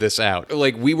much of this out.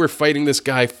 Like, we were fighting this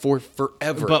guy for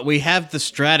forever. But we have the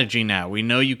strategy now. We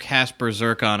know you cast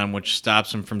Berserk on him, which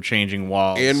stops him from changing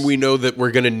walls. and we know that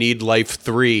we're going to need Life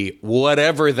 3,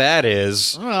 whatever that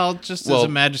is. well, just Well, as a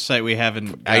Magicite, we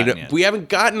haven't I gotten know yet. we haven't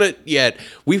gotten it yet.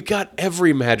 We've got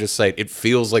every Magicite. It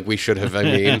feels like we should have. I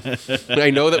mean, I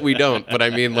know that we don't, but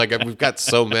I mean, like we've got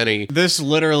so many. This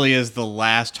literally is the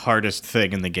last hardest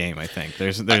thing in the game, I think.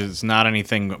 There's not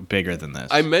anything bigger than this.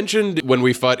 I mentioned when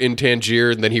we fought in Tangier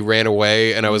and then he ran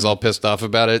away, and I was all pissed off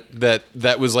about it.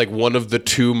 That was like one of the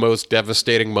two most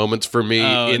devastating moments for me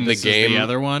in the this is game. the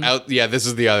other one? Yeah, this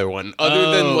is the other one.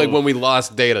 Other than like when we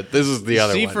lost Data, this is the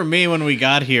other See, one. for me, when we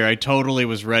got here, I totally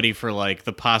was ready for like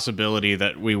the possibility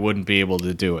that we wouldn't be able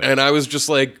to do it. And I was just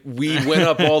like, we went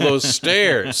up all those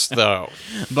stairs, though.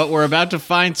 But we're about to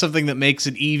find something that makes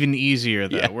it even easier,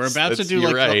 though. Yes, we're about to that's- do you're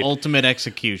like right. the ultimate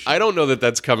execution. I don't know that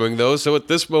that's coming, though. So at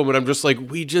this moment, I'm just like,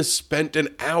 we just spent an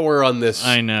hour on this.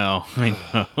 I know.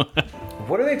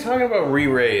 What are they talking about?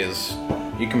 Re-raise.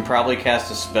 You can probably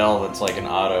cast a spell that's like an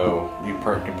auto. You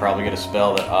can probably get a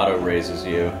spell that auto raises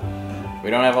you. We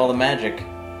don't have all the magic.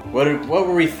 What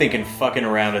were we thinking fucking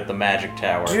around at the magic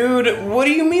tower? Dude, what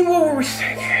do you mean? What were we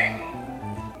thinking?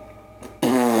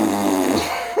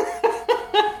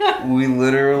 We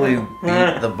literally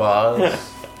beat the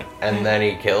boss, and then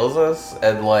he kills us,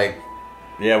 and like,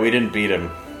 Yeah, we didn't beat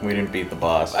him. We didn't beat the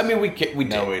boss. I mean, we no,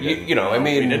 we did. didn't. You know, I No,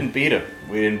 mean, we didn't beat him.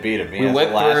 We didn't beat him. He We has went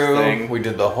the last through. thing. We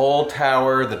did the whole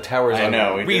tower. The tower's I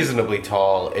know, we did. reasonably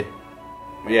tall. It.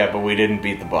 Yeah, but we didn't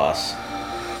beat the boss.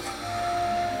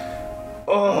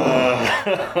 Oh.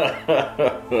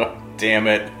 Damn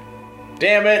it.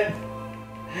 Damn it.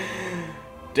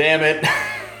 Damn it.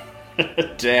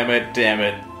 Damn it. Damn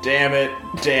it. Damn it.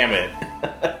 Damn it.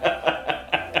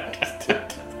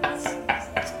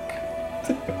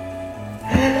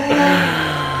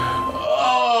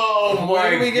 Oh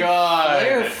Where do we get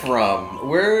fire from?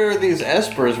 Where are these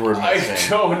espers we're I missing?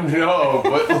 don't know,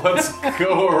 but let's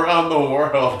go around the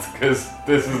world because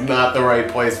this is not the right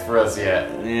place for us yet.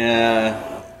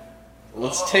 Yeah.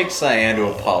 Let's take Cyan to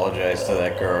apologize to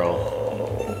that girl.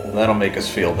 That'll make us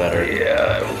feel better.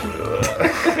 Yeah.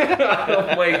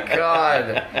 Oh my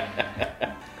god.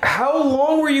 How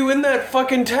long were you in that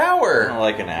fucking tower?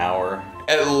 Like an hour.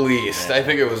 At least. I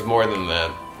think it was more than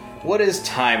that. What is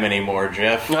time anymore,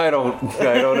 Jeff? I don't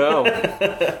know.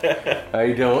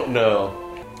 I don't know.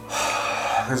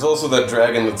 There's also that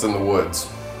dragon that's in the woods.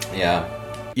 Yeah.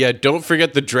 Yeah, don't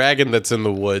forget the dragon that's in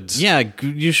the woods. Yeah,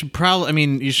 you should probably. I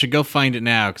mean, you should go find it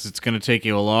now because it's going to take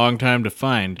you a long time to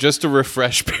find. Just to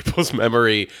refresh people's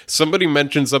memory, somebody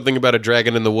mentioned something about a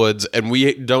dragon in the woods, and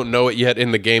we don't know it yet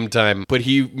in the game time, but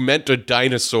he meant a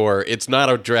dinosaur. It's not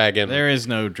a dragon. There is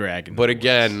no dragon. But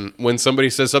again, when somebody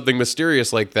says something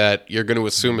mysterious like that, you're going to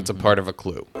assume it's a part of a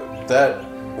clue. That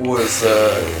was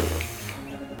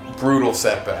a brutal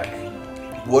setback.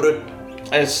 What a...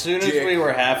 As soon as we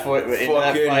were halfway in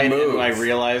that fight and I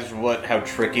realized how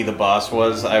tricky the boss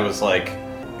was, I was like...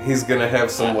 He's gonna have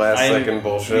some last-second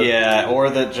bullshit. Yeah, or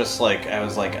that just, like, I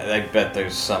was like, I bet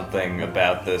there's something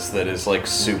about this that is, like,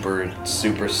 super,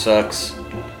 super sucks.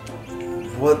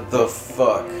 What the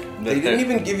fuck? They didn't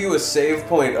even give you a save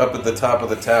point up at the top of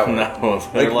the tower. No,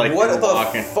 they're like what the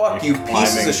walking, fuck, you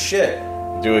pieces of shit?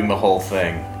 Doing the whole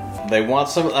thing. They want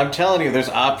some... I'm telling you, there's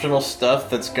optional stuff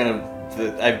that's gonna...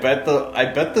 I bet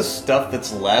the stuff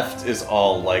that's left is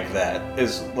all like that.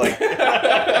 Is like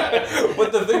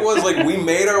But the thing was, like, we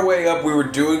made our way up, we were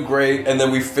doing great, and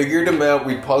then we figured him out,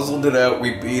 we puzzled it out,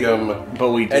 we beat him.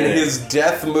 But we did. And his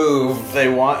death move... They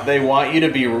want you to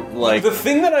be like... The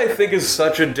thing that I think is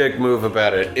such a dick move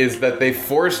about it is that they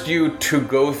forced you to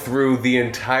go through the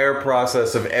entire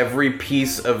process of every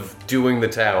piece of doing the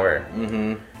tower.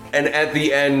 Mm-hmm. And at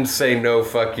the end say, no,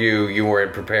 fuck you, you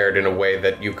weren't prepared in a way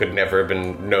that you could never have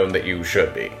been known that you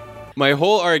should be. My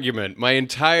whole argument, my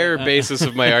entire basis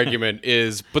of my argument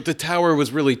is, but the tower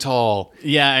was really tall.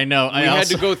 Yeah, I know. We had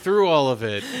to go through all of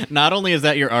it. Not only is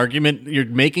that your argument, you're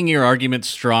making your argument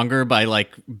stronger by, like,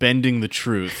 bending the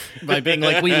truth. By being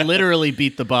like, we literally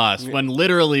beat the boss, when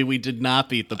literally we did not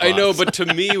beat the boss. I know, but to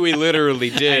me, we literally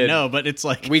did. I know, but it's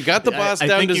like... We got the boss I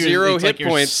down think to 0 hit you're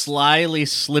points. Slyly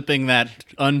slipping that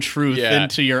untruth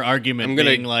into your argument, I'm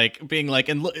gonna, being like,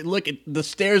 and look, the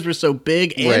stairs were so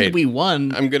big, and we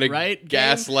won. I'm gonna right?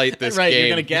 gaslight this right, game.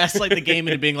 You're gonna gaslight the game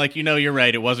into being like, you're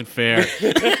right, it wasn't fair.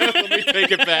 Let me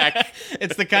take it back.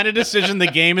 It's the kind of decision the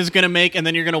game is gonna make, and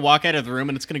then you're gonna walk out of the room,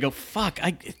 and it's gonna go, fuck,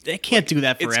 I can't do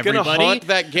that for everybody. It's gonna haunt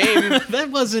that game.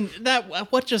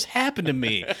 What just happened to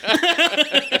me?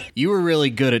 You were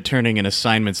really good at turning in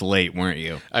assignments late, weren't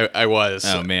you? I was.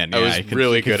 Oh man, yeah, I was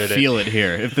really good at it. Feel it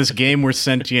here. If this game were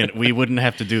sentient, we wouldn't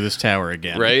have to do this tower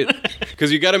again, right?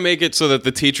 Because you got to make it so that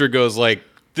the teacher goes like,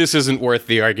 "This isn't worth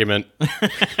the argument."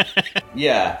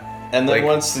 Yeah, and then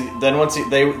once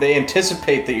they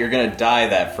anticipate that you're gonna die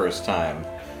that first time,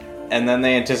 and then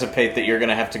they anticipate that you're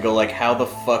gonna have to go like, how the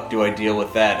fuck do I deal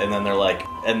with that? And then they're like,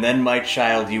 and then my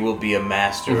child, you will be a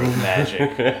master of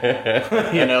magic.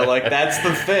 Like that's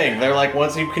the thing. They're like,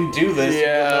 once you can do this, you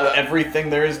know everything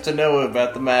there is to know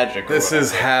about the magic. This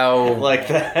is how. Like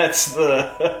that's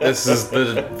the. This is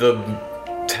the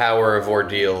Tower of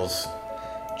Ordeals.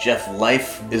 Jeff,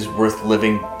 life is worth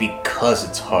living because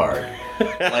it's hard.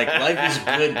 Like, life is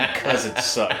good because it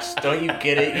sucks. Don't you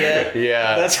get it yet?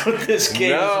 Yeah. That's what this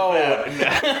game is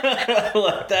about.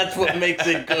 Like, that's what makes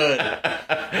it good.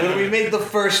 When we made the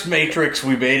first Matrix,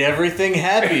 we made everything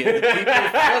happy. And the people,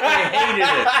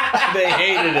 they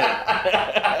hated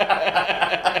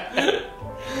it.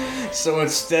 So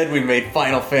instead, we made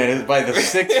Final Fantasy, by the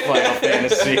 6th Final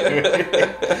Fantasy,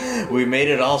 we made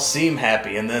it all seem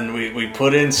happy, and then we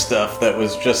put in stuff that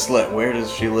was just like, where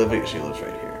does she live? She lives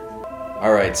right here.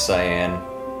 Alright, Cyan.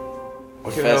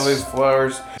 Look at all these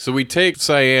flowers. So we take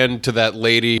Cyan to that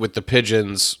lady with the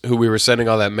pigeons who we were sending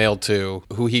all that mail to,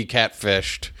 who he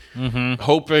catfished. Mm-hmm.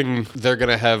 Hoping they're going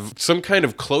to have some kind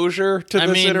of closure to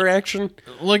this interaction.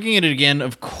 Looking at it again,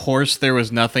 of course there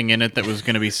was nothing in it that was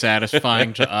going to be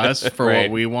satisfying to us for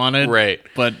what we wanted. Right.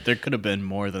 But there could have been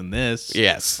more than this.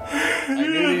 Yes. I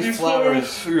knew these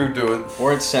flowers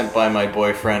weren't sent by my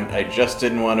boyfriend. I just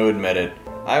didn't want to admit it.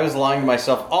 I was lying to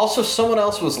myself. Also, someone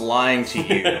else was lying to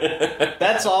you.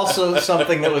 That's also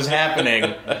something that was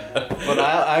happening. But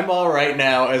I'm all right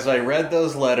now. As I read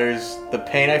those letters, the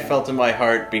pain I felt in my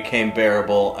heart became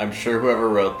bearable. I'm sure whoever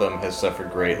wrote them has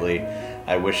suffered greatly.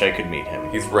 I wish I could meet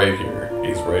him. He's right here.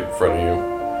 He's right in front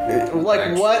of you. Like,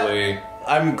 actually, what?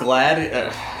 I'm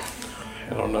glad...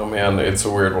 I don't know, man. It's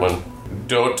a weird one.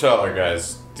 Don't tell her,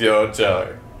 guys. Don't tell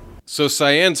her. So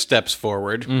Cyan steps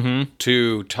forward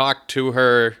to talk to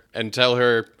her and tell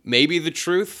her maybe the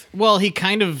truth. Well, he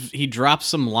drops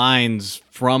some lines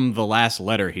from the last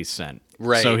letter he sent.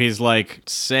 Right. So he's like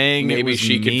saying maybe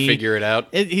she can figure it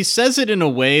out. He says it in a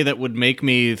way that would make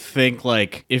me think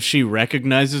like if she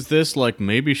recognizes this, like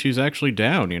maybe she's actually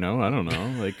down. I don't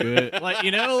know. Like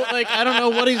I don't know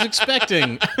what he's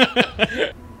expecting.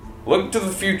 Look to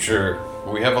the future.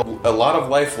 We have a lot of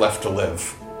life left to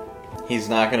live. He's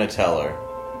not gonna tell her.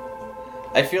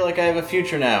 I feel like I have a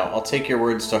future now. I'll take your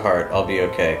words to heart. I'll be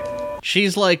okay.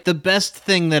 She's like, the best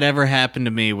thing that ever happened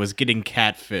to me was getting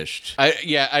catfished.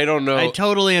 I don't know. I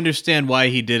totally understand why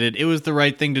he did it. It was the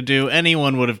right thing to do.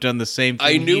 Anyone would have done the same thing.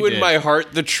 I knew in did. my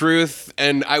heart the truth,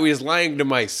 and I was lying to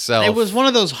myself. It was one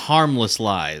of those harmless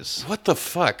lies. What the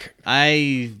fuck?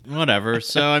 Whatever.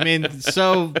 So, I mean,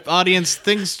 audience,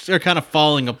 things are kind of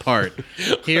falling apart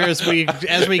here as we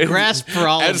grasp for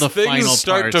all of the final parts. As things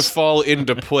start to fall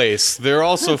into place, they're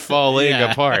also falling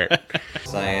apart.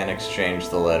 Cyan exchanged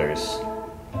the letters.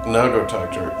 Now go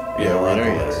talk to her. Yeah, read letter,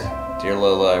 the yes. Dear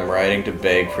Lola, I'm writing to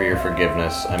beg for your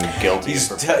forgiveness. I'm guilty.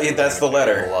 That's the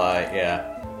letter. Lie. Yeah.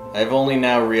 I've only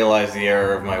now realized the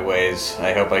error of my ways.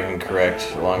 I hope I can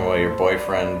correct along the way your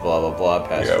boyfriend, blah blah blah,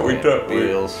 passed away.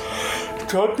 Beals.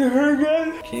 Talk to her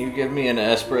again? Can you give me an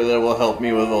Esper that will help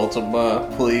me with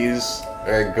Ultima, please?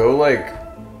 Alright, go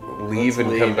leave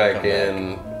and come back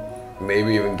in.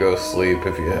 Maybe even go sleep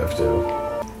if you have to.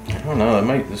 I don't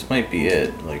know, this might be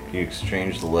it. Like, you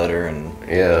exchange the letter and...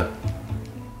 Yeah.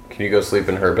 Can you go sleep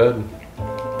in her bed?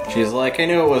 She's like, I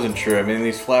knew it wasn't true. I mean,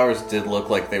 these flowers did look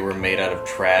like they were made out of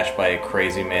trash by a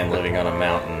crazy man living on a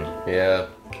mountain. Yeah.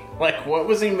 Like, what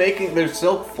was he making? They're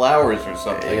silk flowers or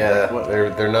something. Yeah, like,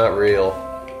 they're not real.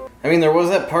 I mean, there was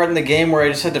that part in the game where I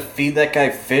just had to feed that guy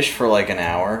fish for like an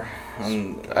hour.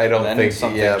 And I don't then think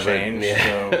something changed.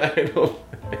 So. I don't...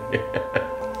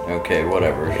 Okay,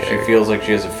 whatever. Yeah. She feels like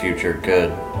she has a future. Good.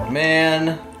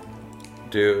 Man.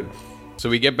 Dude. So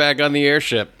we get back on the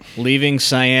airship. Leaving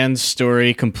Cyan's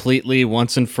story completely,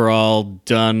 once and for all,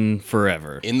 done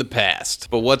forever. In the past.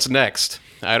 But what's next?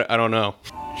 I don't know.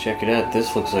 Check it out.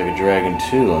 This looks like a dragon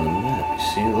too on the map. You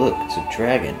see? Look, it's a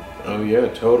dragon. Oh yeah,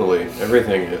 totally.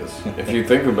 Everything is. If you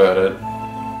think about it.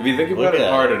 If you think about it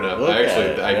hard enough,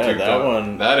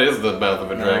 that is the mouth of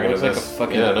a dragon. It looks like a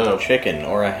fucking chicken,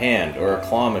 or a hand, or a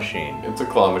claw machine. It's a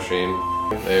claw machine.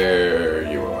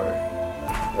 There you are.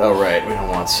 Oh right, we don't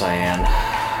want Cyan.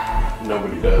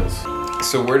 Nobody does.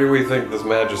 So where do we think this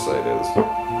Magicite is?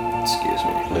 Excuse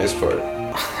me. Nice part.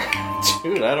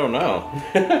 Dude, I don't know.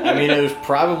 I mean, there's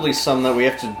probably some that we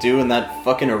have to do in that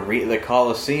fucking arena, the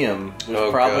Coliseum.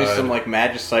 There's probably some like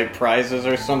Magicite prizes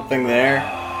or something there.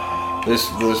 There's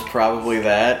probably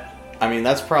that. I mean,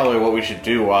 that's probably what we should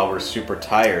do while we're super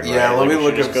tired, right? Yeah, let me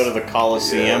look. Just go to the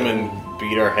Coliseum and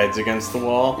beat our heads against the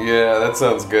wall. Yeah, that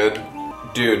sounds good.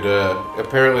 Dude,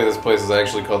 apparently this place is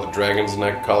actually called the Dragon's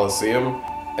Neck Coliseum,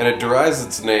 and it derives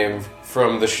its name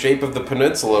from the shape of the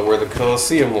peninsula where the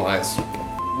Coliseum lies.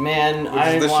 Man,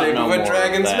 I the want shape no of a more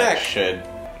dragon's of that neck. Shit.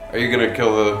 Are you gonna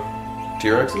kill the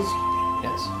T-Rexes?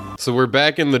 Yes. So we're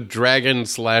back in the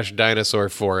dragon/dinosaur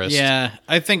forest. Yeah,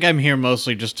 I think I'm here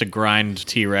mostly just to grind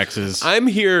T-Rexes. I'm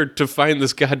here to find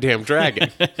this goddamn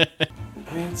dragon. I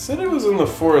mean, it said it was in the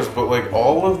forest, but like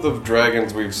all of the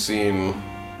dragons we've seen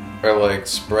are like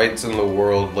sprites in the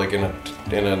world, like in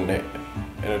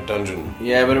a dungeon.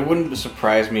 Yeah, but it wouldn't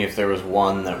surprise me if there was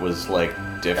one that was like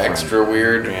different. Extra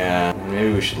weird. Yeah,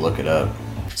 maybe we should look it up.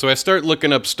 So I start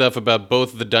looking up stuff about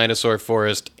both the dinosaur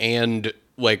forest and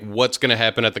like what's going to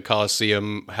happen at the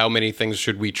Coliseum, how many things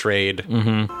should we trade.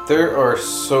 Mm-hmm. There are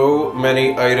so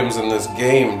many items in this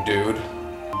game, dude.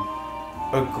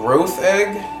 A growth egg?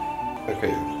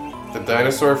 Okay, the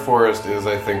dinosaur forest is,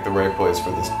 I think, the right place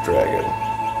for this dragon.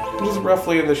 It is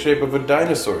roughly in the shape of a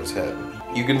dinosaur's head.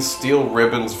 You can steal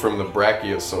ribbons from the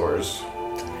brachiosaurs.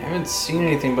 I haven't seen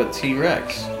anything but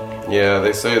T-Rex. Yeah,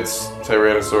 they say it's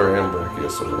Tyrannosaur and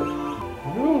Brachiosaur.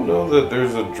 I don't know that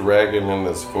there's a dragon in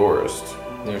this forest.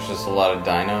 There's just a lot of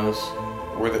dinos.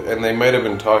 And they might have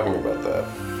been talking about that.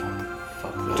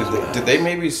 Fuck those Did they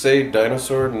maybe say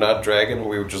dinosaur, not dragon?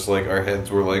 We were just like, our heads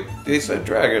were like, they said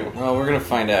dragon. Well, we're gonna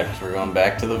find out because we're going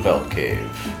back to the Veld Cave.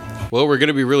 Well, we're going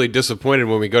to be really disappointed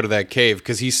when we go to that cave,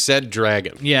 because he said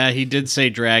dragon. Yeah, he did say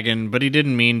dragon, but he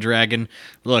didn't mean dragon.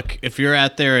 Look, if you're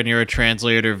out there and you're a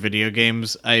translator of video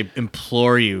games, I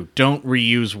implore you, don't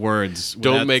reuse words.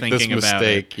 Don't make this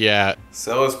mistake. Yeah.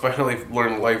 Celes finally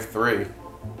learned Life 3.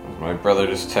 My brother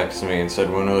just texted me and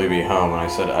said, when will you be home? And I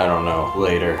said, I don't know,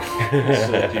 later. He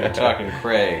said, you're talking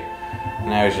cray.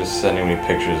 Now he's just sending me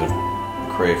pictures of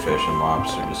crayfish and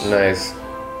lobsters. Nice.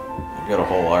 I've got a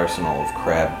whole arsenal of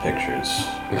crab pictures.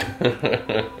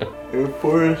 In the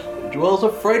forest dwells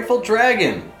a frightful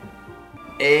dragon.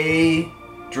 A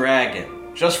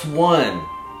dragon. Just one.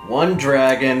 One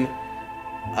dragon.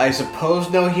 I suppose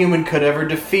no human could ever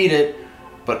defeat it,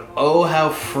 but oh, how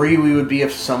free we would be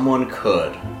if someone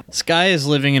could. Sky is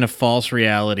living in a false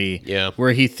reality. Yeah.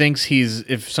 Where he thinks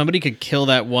if somebody could kill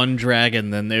that one dragon,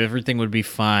 then everything would be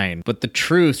fine. But the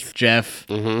truth, Jeff,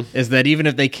 is that even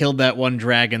if they killed that one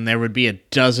dragon, there would be a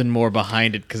dozen more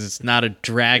behind it because it's not a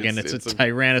dragon, it's a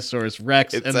Tyrannosaurus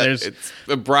Rex, and it's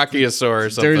a Brachiosaur or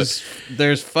something.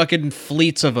 There's fucking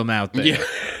fleets of them out there. Yeah.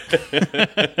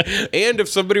 And if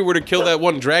somebody were to kill that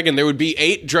one dragon, there would be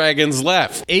 8 dragons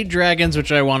left. 8 dragons,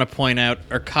 which I want to point out,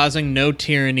 are causing no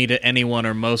tyranny to anyone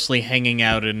or mostly hanging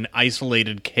out in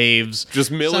isolated caves.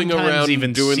 Just milling sometimes around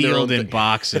even doing their own sealed in thing.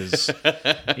 boxes.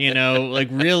 You know, like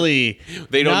really,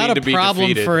 They don't not need a to be problem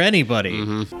defeated. for anybody.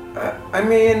 I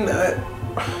mean,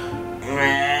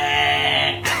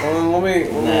 let me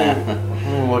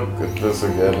look at this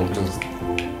again. Just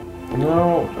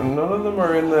no, none of them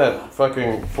are in that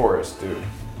fucking forest, dude.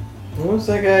 What was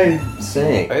that guy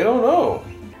saying? I don't know.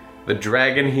 The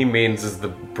dragon he means is the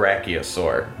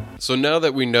Brachiosaur. So now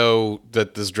that we know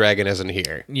that this dragon isn't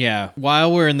here, Yeah.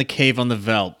 While we're in the cave on the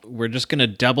Veldt, we're just going to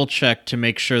double check to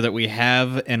make sure that we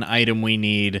have an item we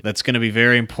need that's going to be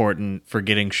very important for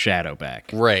getting Shadow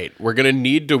back. right, we're gonna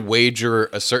need to wager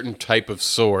a certain type of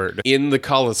sword in the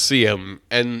Colosseum.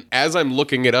 And as I'm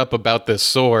looking it up about this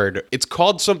sword, it's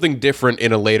called something different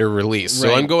in a later release. So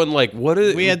Right. I'm going like, what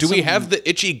is? We had Do we some- have the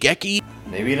Ichigeki?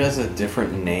 Maybe it has a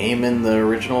different name in the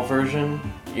original version?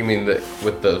 You mean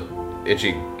with the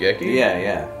Ichigeki?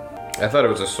 Yeah. I thought it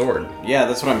was a sword. Yeah,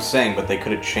 that's what I'm saying, but they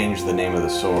could have changed the name of the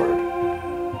sword.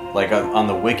 Like on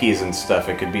the wikis and stuff,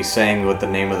 it could be saying what the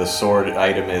name of the sword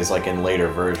item is, like in later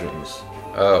versions.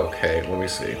 Okay, let me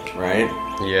see. Right?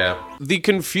 Yeah. The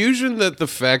confusion that the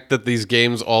fact that these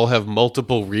games all have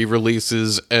multiple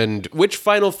re-releases and which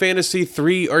Final Fantasy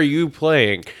 3 are you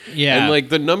playing? Yeah. And like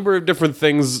the number of different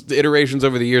things, iterations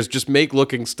over the years just make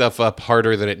looking stuff up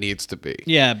harder than it needs to be.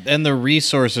 Yeah, and the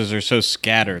resources are so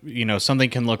scattered. You know, something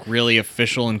can look really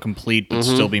official and complete, but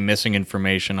still be missing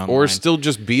information online. Or still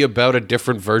just be about a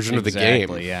different version of the game.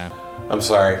 Exactly, yeah. I'm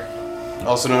sorry.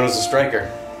 Also known as a striker,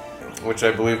 which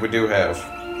I believe we do have.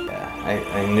 Yeah,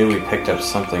 I knew we picked up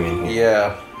something in here.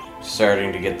 Yeah.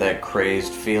 Starting to get that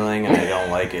crazed feeling, and I don't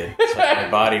like it. It's like my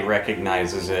body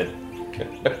recognizes it,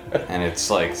 and it's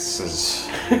like, this is...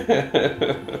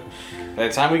 By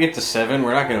the time we get to 7,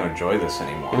 we're not going to enjoy this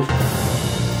anymore.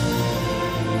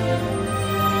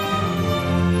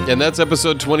 And that's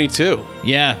episode 22.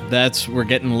 Yeah, we're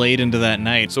getting late into that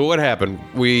night. So what happened?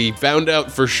 We found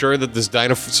out for sure that this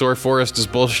dinosaur forest is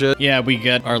bullshit. Yeah, we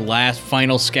got our last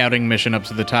final scouting mission up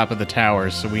to the top of the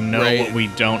towers, so we know Right. what we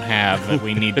don't have that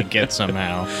we need to get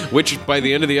somehow. Which, by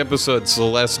the end of the episode,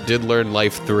 Celeste did learn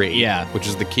Life 3. Yeah. Which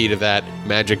is the key to that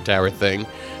magic tower thing.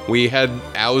 We had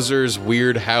Owzer's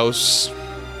weird house.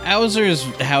 Owzer's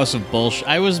House of Bullshit.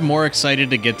 I was more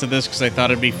excited to get to this because I thought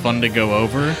it'd be fun to go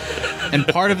over. And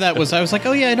part of that was I was like,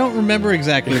 oh yeah, I don't remember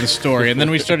exactly the story. And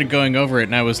then we started going over it,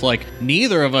 and I was like,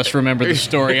 neither of us remember the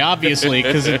story, obviously,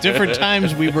 because at different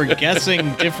times we were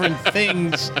guessing different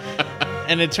things.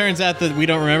 And it turns out that we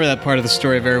don't remember that part of the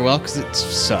story very well because it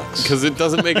sucks. Because it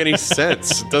doesn't make any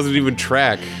sense. It doesn't even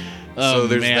track. So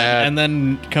there's that. And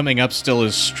then coming up still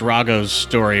is Strago's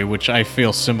story, which I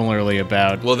feel similarly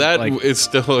about. Well, that Like- is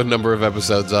still a number of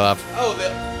episodes off. Oh,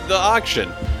 the auction.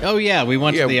 Oh yeah, we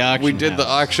went to the auction. we did the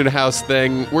house. auction house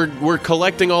thing. We're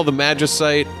collecting all the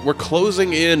magicite. We're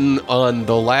closing in on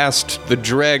the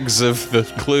dregs of the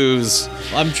clues.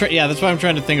 Yeah, that's why I'm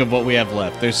trying to think of what we have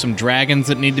left. There's some dragons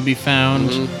that need to be found.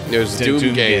 There's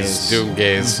Doomgaze.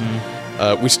 Doomgaze.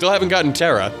 We still haven't gotten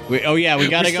Terra. We gotta We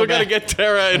go still gotta back. get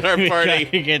Terra in our We party.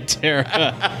 gotta get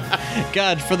Terra.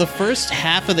 God, for the first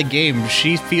half of the game,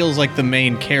 she feels like the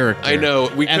main character. I know.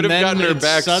 We could And have then gotten her it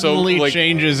back so, Suddenly like-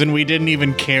 changes, and we didn't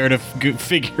even care to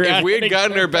figure out. If we how to had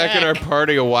gotten get her back in our back.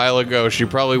 party a while ago, she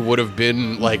probably would have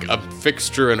been like a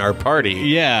fixture in our party.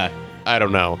 Yeah. I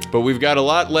don't know. But we've got a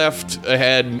lot left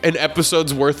ahead. An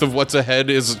episode's worth of what's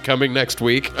ahead is coming next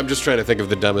week. I'm just trying to think of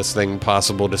the dumbest thing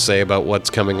possible to say about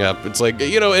what's coming up. It's like,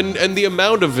 and the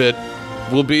amount of it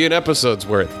will be an episode's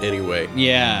worth anyway.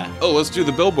 Yeah. Oh, let's do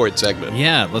the billboard segment.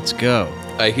 Yeah, let's go.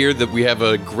 I hear that we have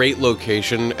a great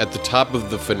location at the top of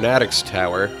the Fanatics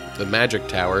Tower, the Magic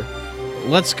Tower.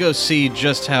 Let's go see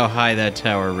just how high that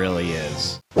tower really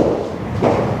is.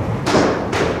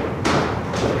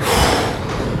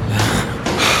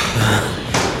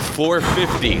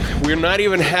 450. We're not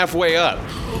even halfway up.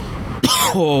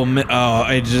 Oh, man. Oh,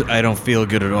 I don't feel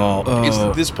good at all.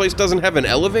 Oh. This place doesn't have an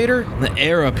elevator? The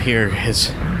air up here is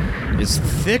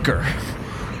thicker,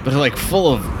 but like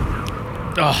full of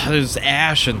there's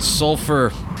ash and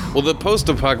sulfur. Well, the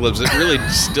post-apocalypse, it really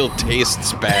still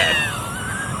tastes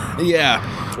bad. Yeah.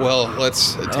 Well,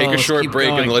 let's take a let's short keep break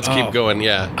going. and let's keep Oh. going,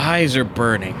 yeah. Eyes are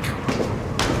burning.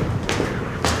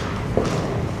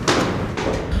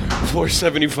 Floor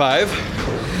 75.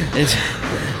 It's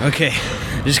okay.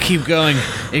 Just keep going.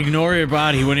 Ignore your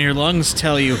body when your lungs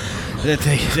tell you that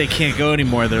they can't go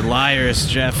anymore. They're liars,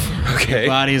 Jeff. Okay. Your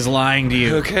body is lying to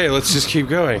you. Okay, let's just keep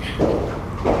going.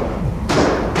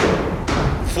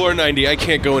 Floor 90, I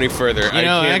can't go any further. I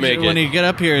can't make it. When you get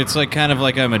up here, it's like kind of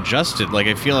like I'm adjusted. Like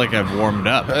I feel like I've warmed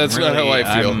up. That's not how I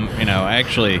feel.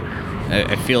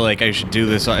 I feel like I should do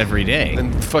this every day.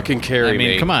 And fucking carry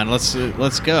me. Come on, let's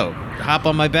go. Hop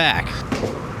on my back.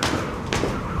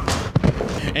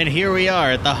 And here we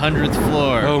are at the 100th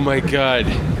floor. Oh my god.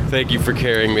 Thank you for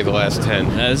carrying me the last 10.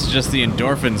 This is just the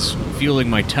endorphins fueling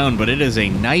my tone, but it is a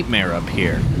nightmare up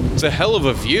here. It's a hell of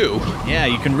a view. Yeah,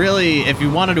 you can really, if you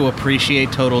wanted to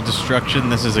appreciate total destruction,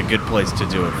 this is a good place to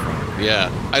do it from. Yeah.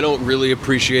 I don't really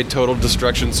appreciate total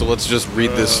destruction, so let's just read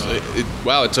this.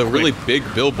 Wow, it's a really big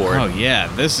billboard. Oh yeah,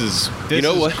 this is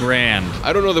what? grand.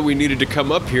 I don't know that we needed to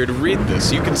come up here to read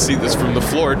this. You can see this from the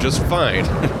floor just fine.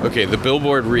 Okay, the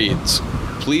billboard reads,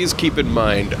 "Please keep in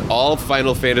mind, all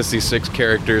Final Fantasy VI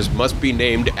characters must be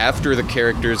named after the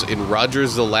characters in Roger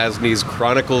Zelazny's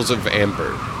Chronicles of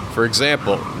Amber. For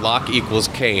example, Locke equals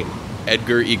Kane,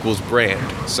 Edgar equals Brand,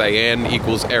 Cyan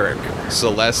equals Eric,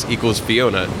 Celeste equals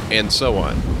Fiona, and so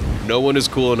on. No one is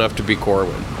cool enough to be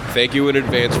Corwin. Thank you in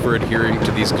advance for adhering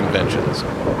to these conventions.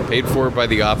 Paid for by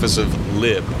the office of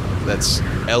LIB." That's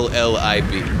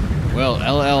LLIB. Well,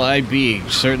 LLIB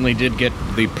certainly did get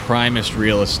the primest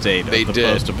real estate They of the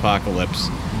did. post-apocalypse.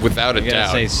 Without a I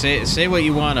gotta doubt. say what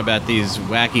you want about these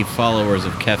wacky followers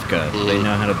of Kefka. They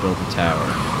know how to build a tower.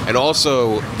 And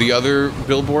also, the other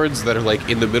billboards that are like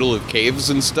in the middle of caves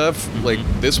and stuff, like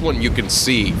this one you can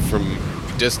see from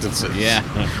distances. Yeah.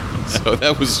 So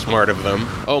that was smart of them.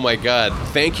 Oh my god.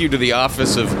 Thank you to the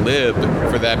office of LIB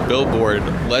for that billboard.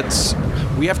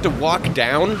 We have to walk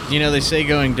down? You know, they say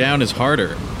going down is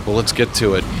harder. Well, let's get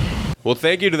to it. Well,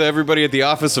 thank you to everybody at the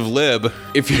office of LIB.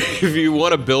 If you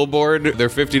want a billboard, they're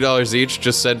 $50 each.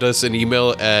 Just send us an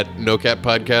email at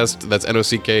NoCatPodcast, that's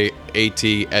NOCKAT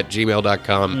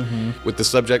 @gmail.com, with the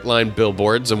subject line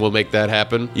billboards, and we'll make that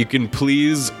happen. You can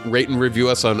please rate and review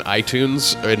us on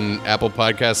iTunes and Apple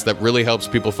Podcasts. That really helps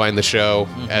people find the show,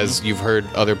 as you've heard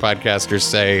other podcasters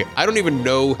say. I don't even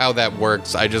know how that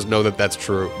works. I just know that that's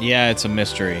true. Yeah, it's a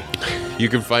mystery. You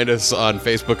can find us on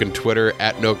Facebook and Twitter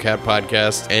at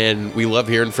NoCatPodcast, and we love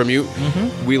hearing from you.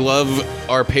 We love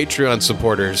our Patreon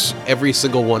supporters, every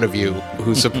single one of you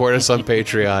who support us on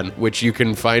Patreon, which you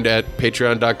can find at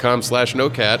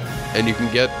patreon.com/NoCat, and you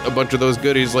can get a bunch of those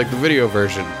goodies like the video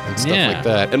version and stuff Yeah. like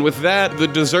that. And with that, the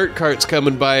dessert cart's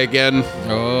coming by again.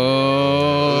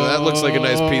 Oh, That looks like a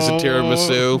nice piece of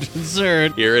tiramisu.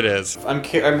 Dessert. Here it is. I'm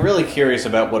really curious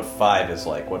about what 5 is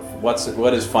like.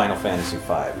 What is Final Fantasy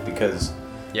 5? Because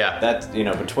Yeah. that,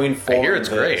 between 4 I hear and it's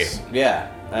this, great. Yeah.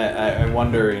 I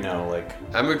wonder, like,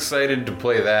 I'm excited to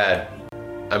play that.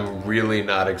 I'm really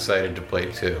not excited to play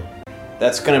 2.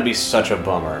 that's gonna be such a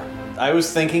bummer. I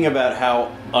was thinking about how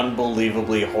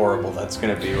unbelievably horrible that's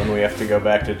gonna be when we have to go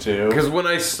back to 2. Because when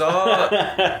I saw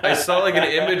like an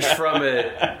image from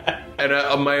it,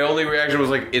 and my only reaction was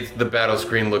like, the battle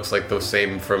screen looks like the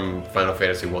same from Final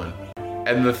Fantasy 1.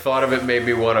 And the thought of it made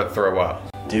me want to throw up.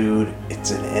 Dude,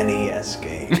 it's an NES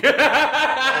game.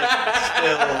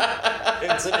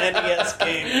 It's an NES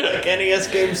game. Like, NES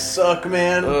games suck,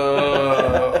 man.